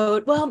hobo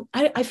code. Well,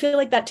 I feel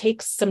like that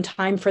takes some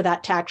time for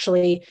that to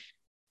actually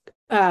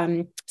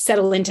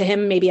settle into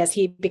him, maybe as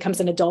he becomes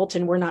an adult,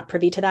 and we're not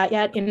privy to that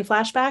yet in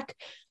flashback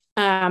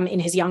in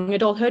his young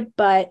adulthood.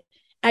 But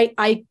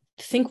I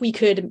think we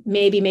could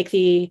maybe make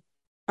the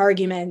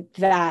argument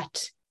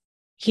that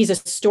he's a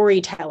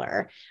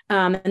storyteller.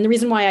 And the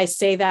reason why I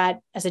say that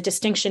as a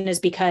distinction is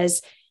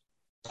because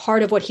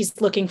part of what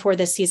he's looking for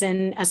this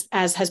season,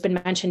 as has been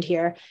mentioned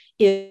here,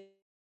 is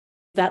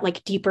that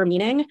like deeper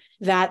meaning,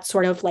 that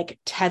sort of like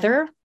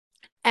tether.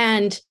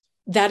 And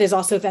that is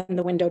also then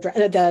the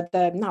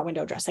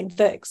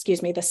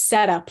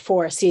setup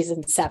for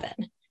season 7,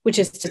 which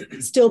is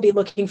to still be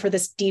looking for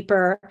this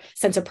deeper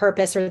sense of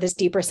purpose, or this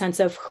deeper sense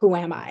of who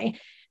am I?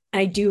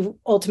 I do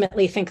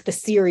ultimately think the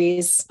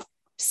series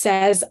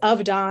says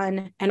of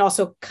Don, and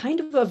also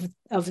kind of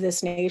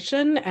this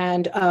nation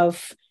and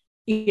of,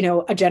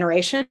 a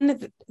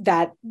generation,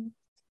 that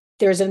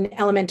there's an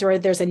element, or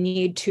there's a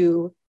need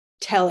to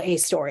tell a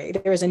story.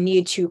 There's a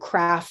need to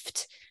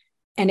craft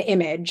an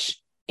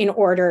image in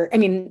order. I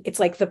mean, it's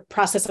like the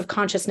process of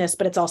consciousness,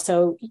 but it's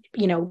also,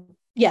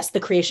 yes, the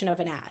creation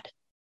of an ad.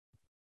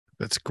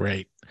 That's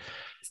great.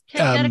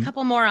 Can I get a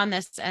couple more on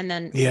this and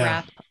then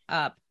wrap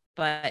up?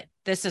 But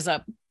this is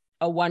a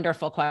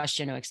wonderful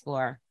question to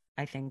explore,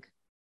 I think,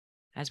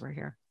 as we're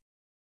here.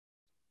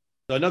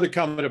 Another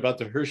comment about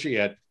the Hershey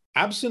ad,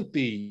 absent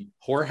the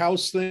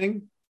whorehouse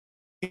thing,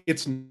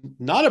 it's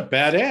not a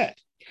bad ad.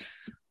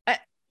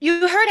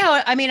 You heard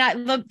how,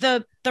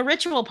 the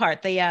ritual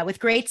part, with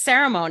great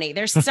ceremony,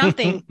 there's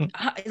something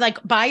like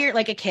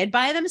a kid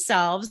by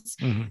themselves,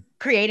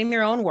 creating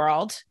their own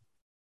world.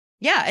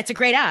 Yeah, it's a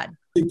great ad.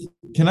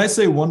 Can I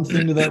say one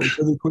thing to that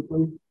really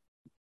quickly?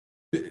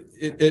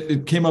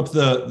 It came up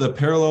the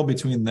parallel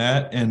between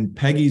that and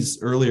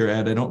Peggy's earlier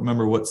ad. I don't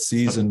remember what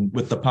season,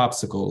 with the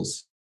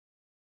popsicles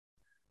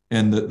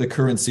and the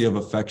currency of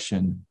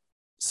affection.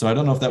 So I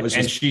don't know if that was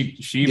and just she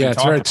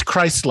it's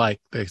Christ-like,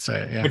 they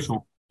say.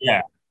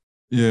 Yeah.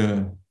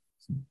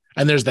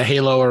 And there's the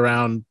halo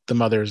around the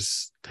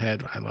mother's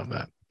head. I love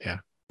that. Yeah.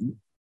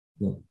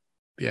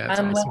 Yeah, it's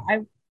awesome. I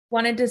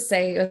wanted to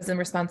say, it was in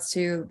response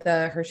to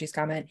the Hershey's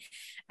comment,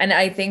 and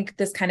I think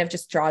this kind of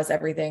just draws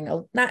everything,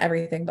 not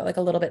everything, but like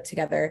a little bit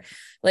together,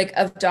 like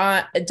of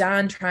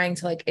Don trying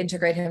to like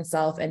integrate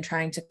himself and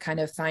trying to kind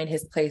of find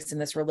his place in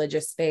this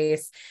religious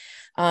space.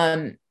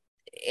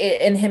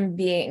 And him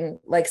being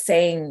like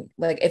saying,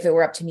 like, if it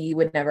were up to me, you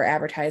would never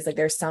advertise. Like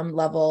there's some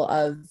level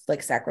of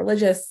like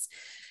sacrilegious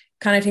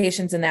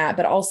connotations in that,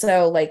 but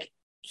also like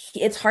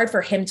it's hard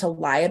for him to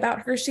lie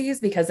about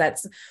Hershey's because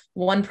that's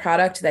one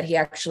product that he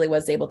actually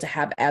was able to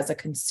have as a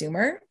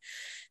consumer.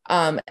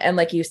 And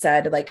like you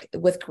said, like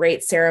with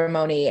great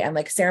ceremony and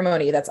like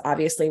ceremony, that's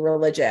obviously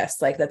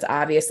religious, like that's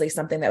obviously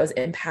something that was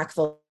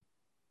impactful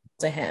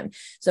to him.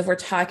 So if we're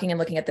talking and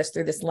looking at this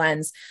through this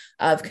lens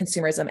of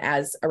consumerism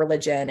as a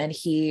religion, and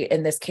he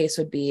in this case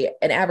would be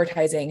an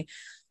advertising,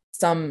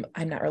 I'm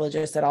not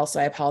religious at all,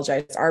 so I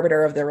apologize,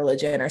 arbiter of the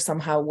religion or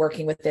somehow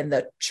working within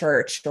the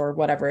church or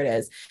whatever it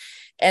is.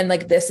 And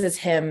like, this is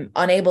him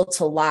unable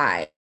to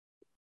lie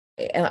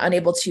and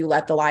unable to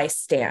let the lie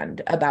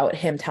stand about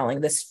him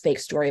telling this fake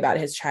story about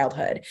his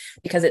childhood,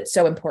 because it's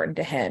so important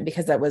to him,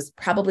 because that was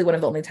probably one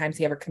of the only times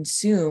he ever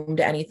consumed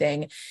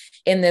anything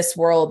in this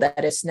world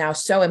that is now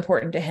so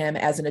important to him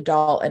as an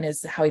adult, and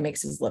is how he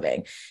makes his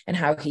living and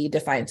how he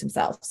defines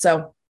himself.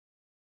 So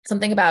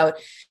something about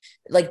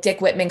like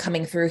Dick Whitman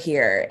coming through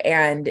here,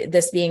 and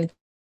this being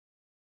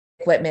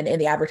Whitman in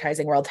the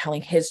advertising world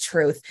telling his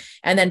truth,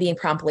 and then being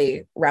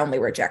promptly roundly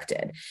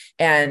rejected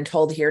and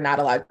told you're not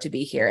allowed to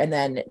be here. And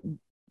then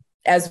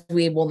as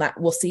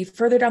we'll see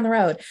further down the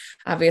road,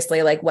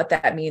 obviously, like what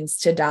that means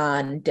to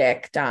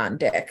Dick,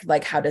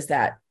 like how does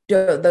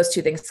those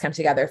two things come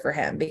together for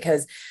him?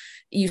 Because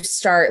you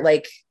start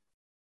like,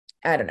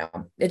 I don't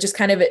know, it just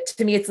kind of,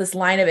 to me, it's this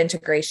line of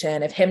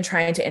integration of him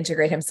trying to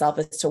integrate himself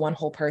as to one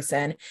whole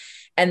person.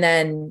 And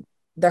then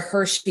the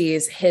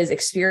Hershey's, his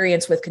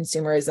experience with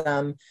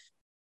consumerism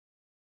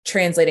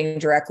translating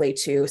directly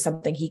to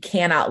something he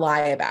cannot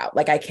lie about.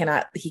 Like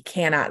he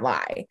cannot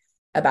lie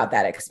about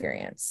that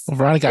experience. Well,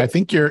 Veronica, I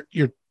think you're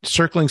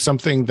circling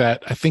something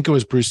that I think it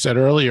was Bruce said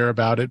earlier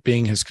about it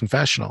being his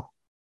confessional.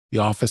 The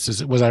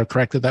Office was I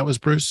correct that was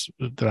Bruce?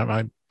 I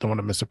don't want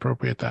to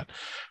misappropriate that.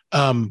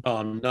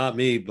 Not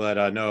me,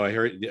 but no, I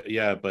heard.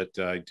 Yeah, but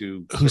I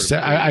do. Who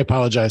said? I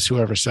apologize.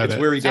 Whoever said it's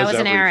it. Where he does that was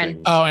everything.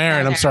 Aaron. Oh,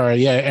 Aaron. I'm sorry.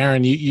 Yeah,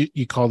 Aaron.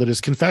 You called it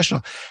his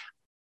confessional.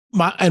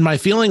 My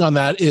feeling on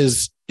that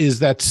is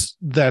that's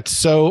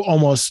so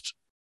almost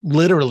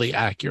literally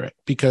accurate,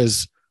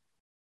 because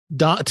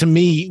Don, to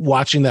me,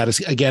 watching that is,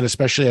 again,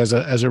 especially as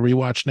a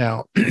rewatch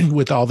now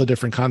with all the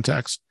different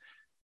context.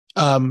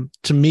 To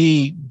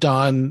me,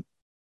 Don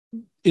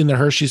in the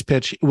Hershey's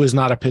pitch, it was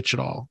not a pitch at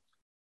all.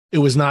 It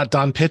was not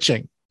Don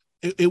pitching.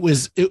 It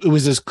was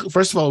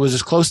first of all, it was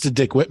as close to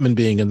Dick Whitman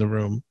being in the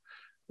room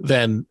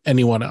than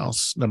anyone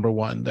else. Number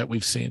one, that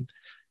we've seen,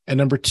 and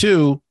number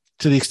two,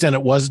 to the extent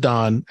it was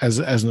Don as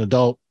an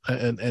adult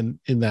and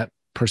in that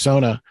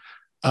persona,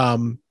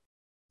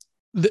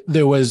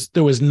 there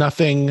was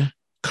nothing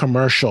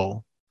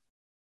commercial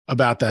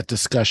about that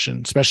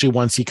discussion, especially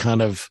once he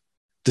kind of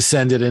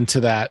descended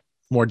into that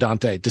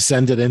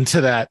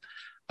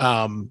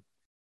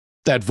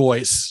that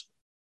voice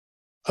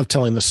of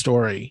telling the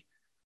story.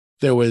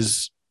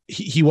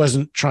 He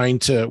wasn't trying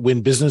to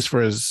win business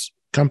for his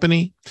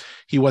company.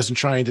 He wasn't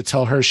trying to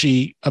tell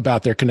Hershey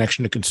about their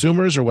connection to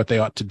consumers or what they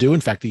ought to do.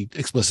 In fact, he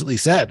explicitly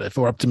said, if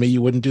it were up to me,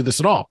 you wouldn't do this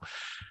at all.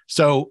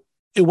 So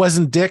it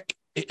wasn't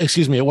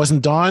it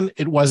wasn't Don.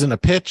 It wasn't a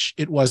pitch.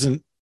 It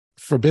wasn't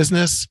for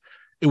business.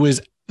 It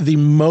was the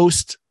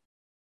most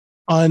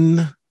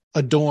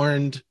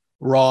unadorned,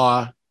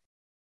 raw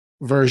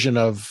version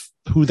of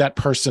who that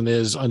person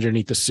is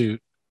underneath the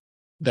suit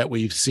that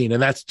we've seen.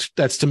 And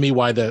that's to me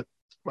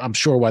I'm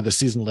sure why the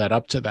season led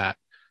up to that.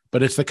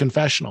 But it's the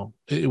confessional.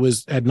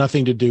 It had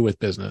nothing to do with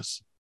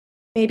business.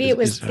 Maybe it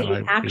was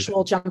the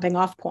actual jumping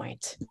off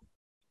point.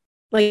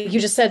 Like you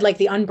just said, like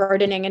the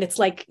unburdening, and it's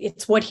like,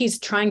 it's what he's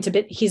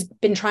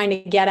been trying to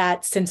get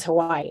at since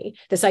Hawaii,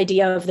 this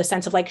idea of the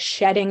sense of like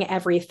shedding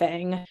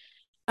everything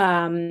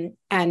and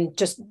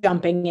just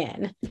jumping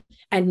in,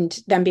 and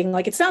then being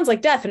like, it sounds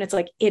like death. And it's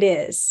like, it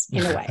is,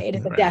 in a way, it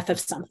is the death of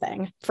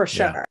something for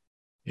sure.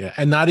 Yeah.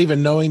 And not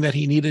even knowing that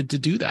he needed to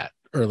do that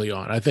early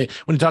on. I think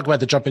when you talk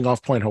about the jumping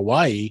off point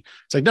Hawaii,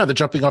 it's like, no, the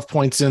jumping off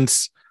point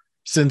since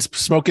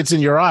Smoke It's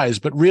in Your Eyes,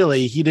 but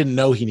really he didn't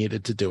know he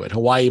needed to do it.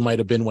 Hawaii might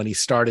have been when it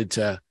started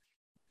to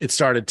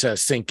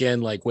sink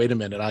in, like, wait a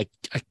minute, I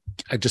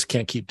just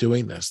can't keep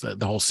doing this.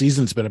 The whole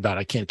season's been about,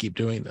 I can't keep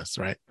doing this.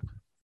 Right.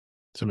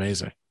 It's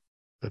amazing.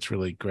 That's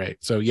really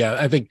great. So yeah,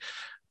 I think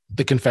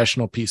the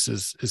confessional piece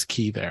is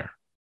key there.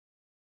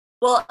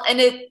 Well, and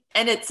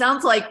it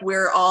sounds like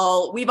we've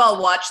all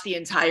watched the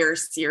entire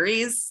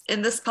series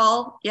in this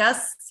call.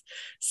 Yes.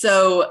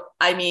 So,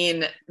 I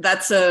mean,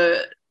 that's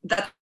a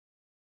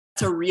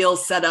real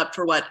setup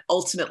for what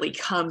ultimately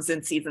comes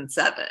in season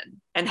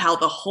 7 and how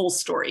the whole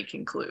story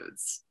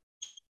concludes.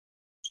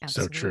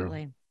 Absolutely. So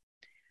true.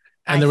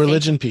 And the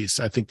religion piece,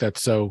 I think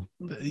that's so,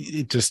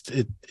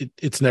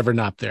 it's never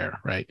not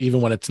there, right?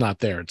 Even when it's not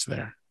there, it's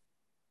there.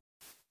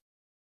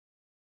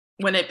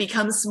 when it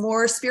becomes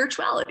more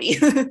spirituality.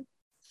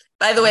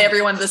 By the way,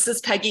 everyone, this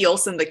is Peggy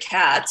Olson the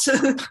cat.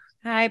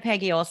 Hi,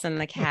 Peggy Olson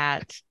the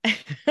cat.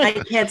 My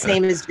cat's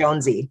name is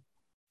Jonesy.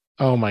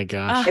 Oh my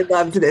gosh. I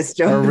loved this,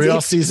 Jonesy. A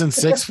real season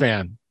 6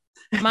 fan.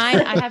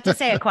 Mine, I have to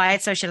say it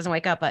quiet so she doesn't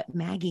wake up, but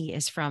Maggie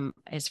is from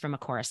a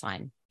chorus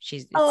line.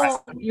 She's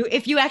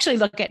if you actually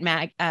look at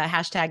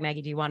hashtag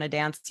Maggie, do you want to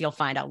dance? You'll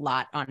find a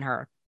lot on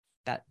her.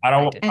 That I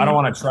don't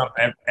want to trump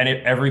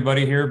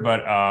everybody here,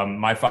 but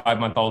my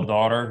 5-month-old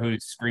daughter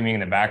who's screaming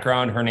in the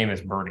background, her name is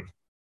Birdie.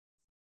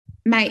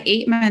 My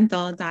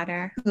 8-month-old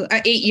daughter,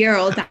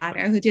 8-year-old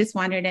daughter, who just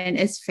wandered in,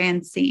 is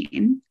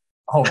Francine.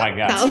 Oh my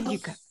God. So,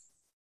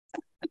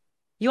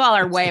 you all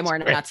are way more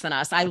nuts than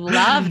us. I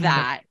love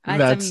that.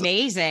 That's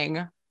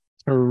amazing.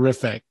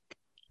 Terrific.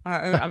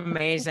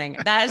 Amazing.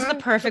 That is the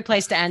perfect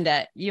place to end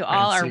it. You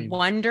all are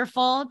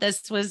wonderful.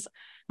 This was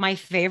my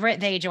favorite.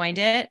 They joined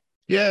it.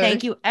 Yeah.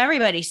 Thank you,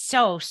 everybody,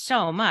 so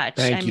much.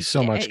 Thank you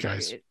so much,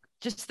 guys.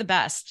 Just the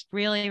best.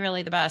 Really,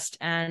 really the best.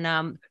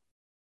 And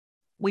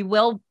we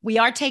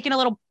are taking a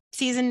little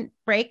season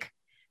break.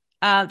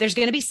 There's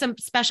going to be some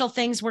special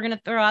things we're going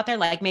to throw out there.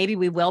 Like maybe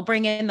we will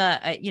bring in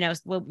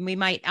we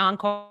might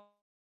encore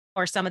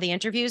or some of the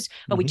interviews,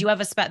 but we do have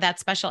that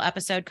special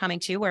episode coming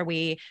too, where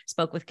we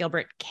spoke with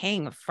Gilbert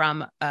King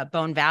from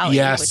Bone Valley,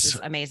 which is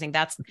amazing.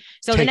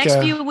 The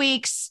next few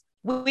weeks,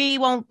 we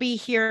won't be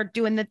here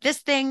doing this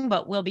thing,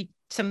 but we'll be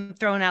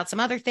throwing out some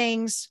other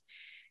things.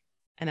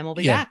 And then we'll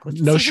be back. With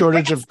no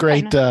shortage of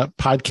great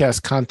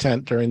podcast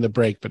content during the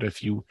break, but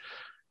if you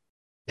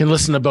can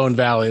listen to Bone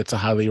Valley, it's a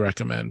highly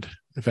recommend.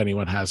 If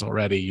anyone has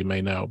already, you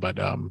may know, but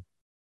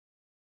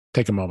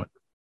take a moment.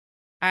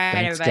 All right,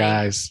 Thanks, everybody.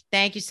 guys.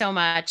 Thank you so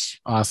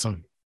much.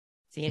 Awesome.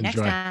 See you next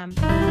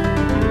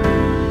time.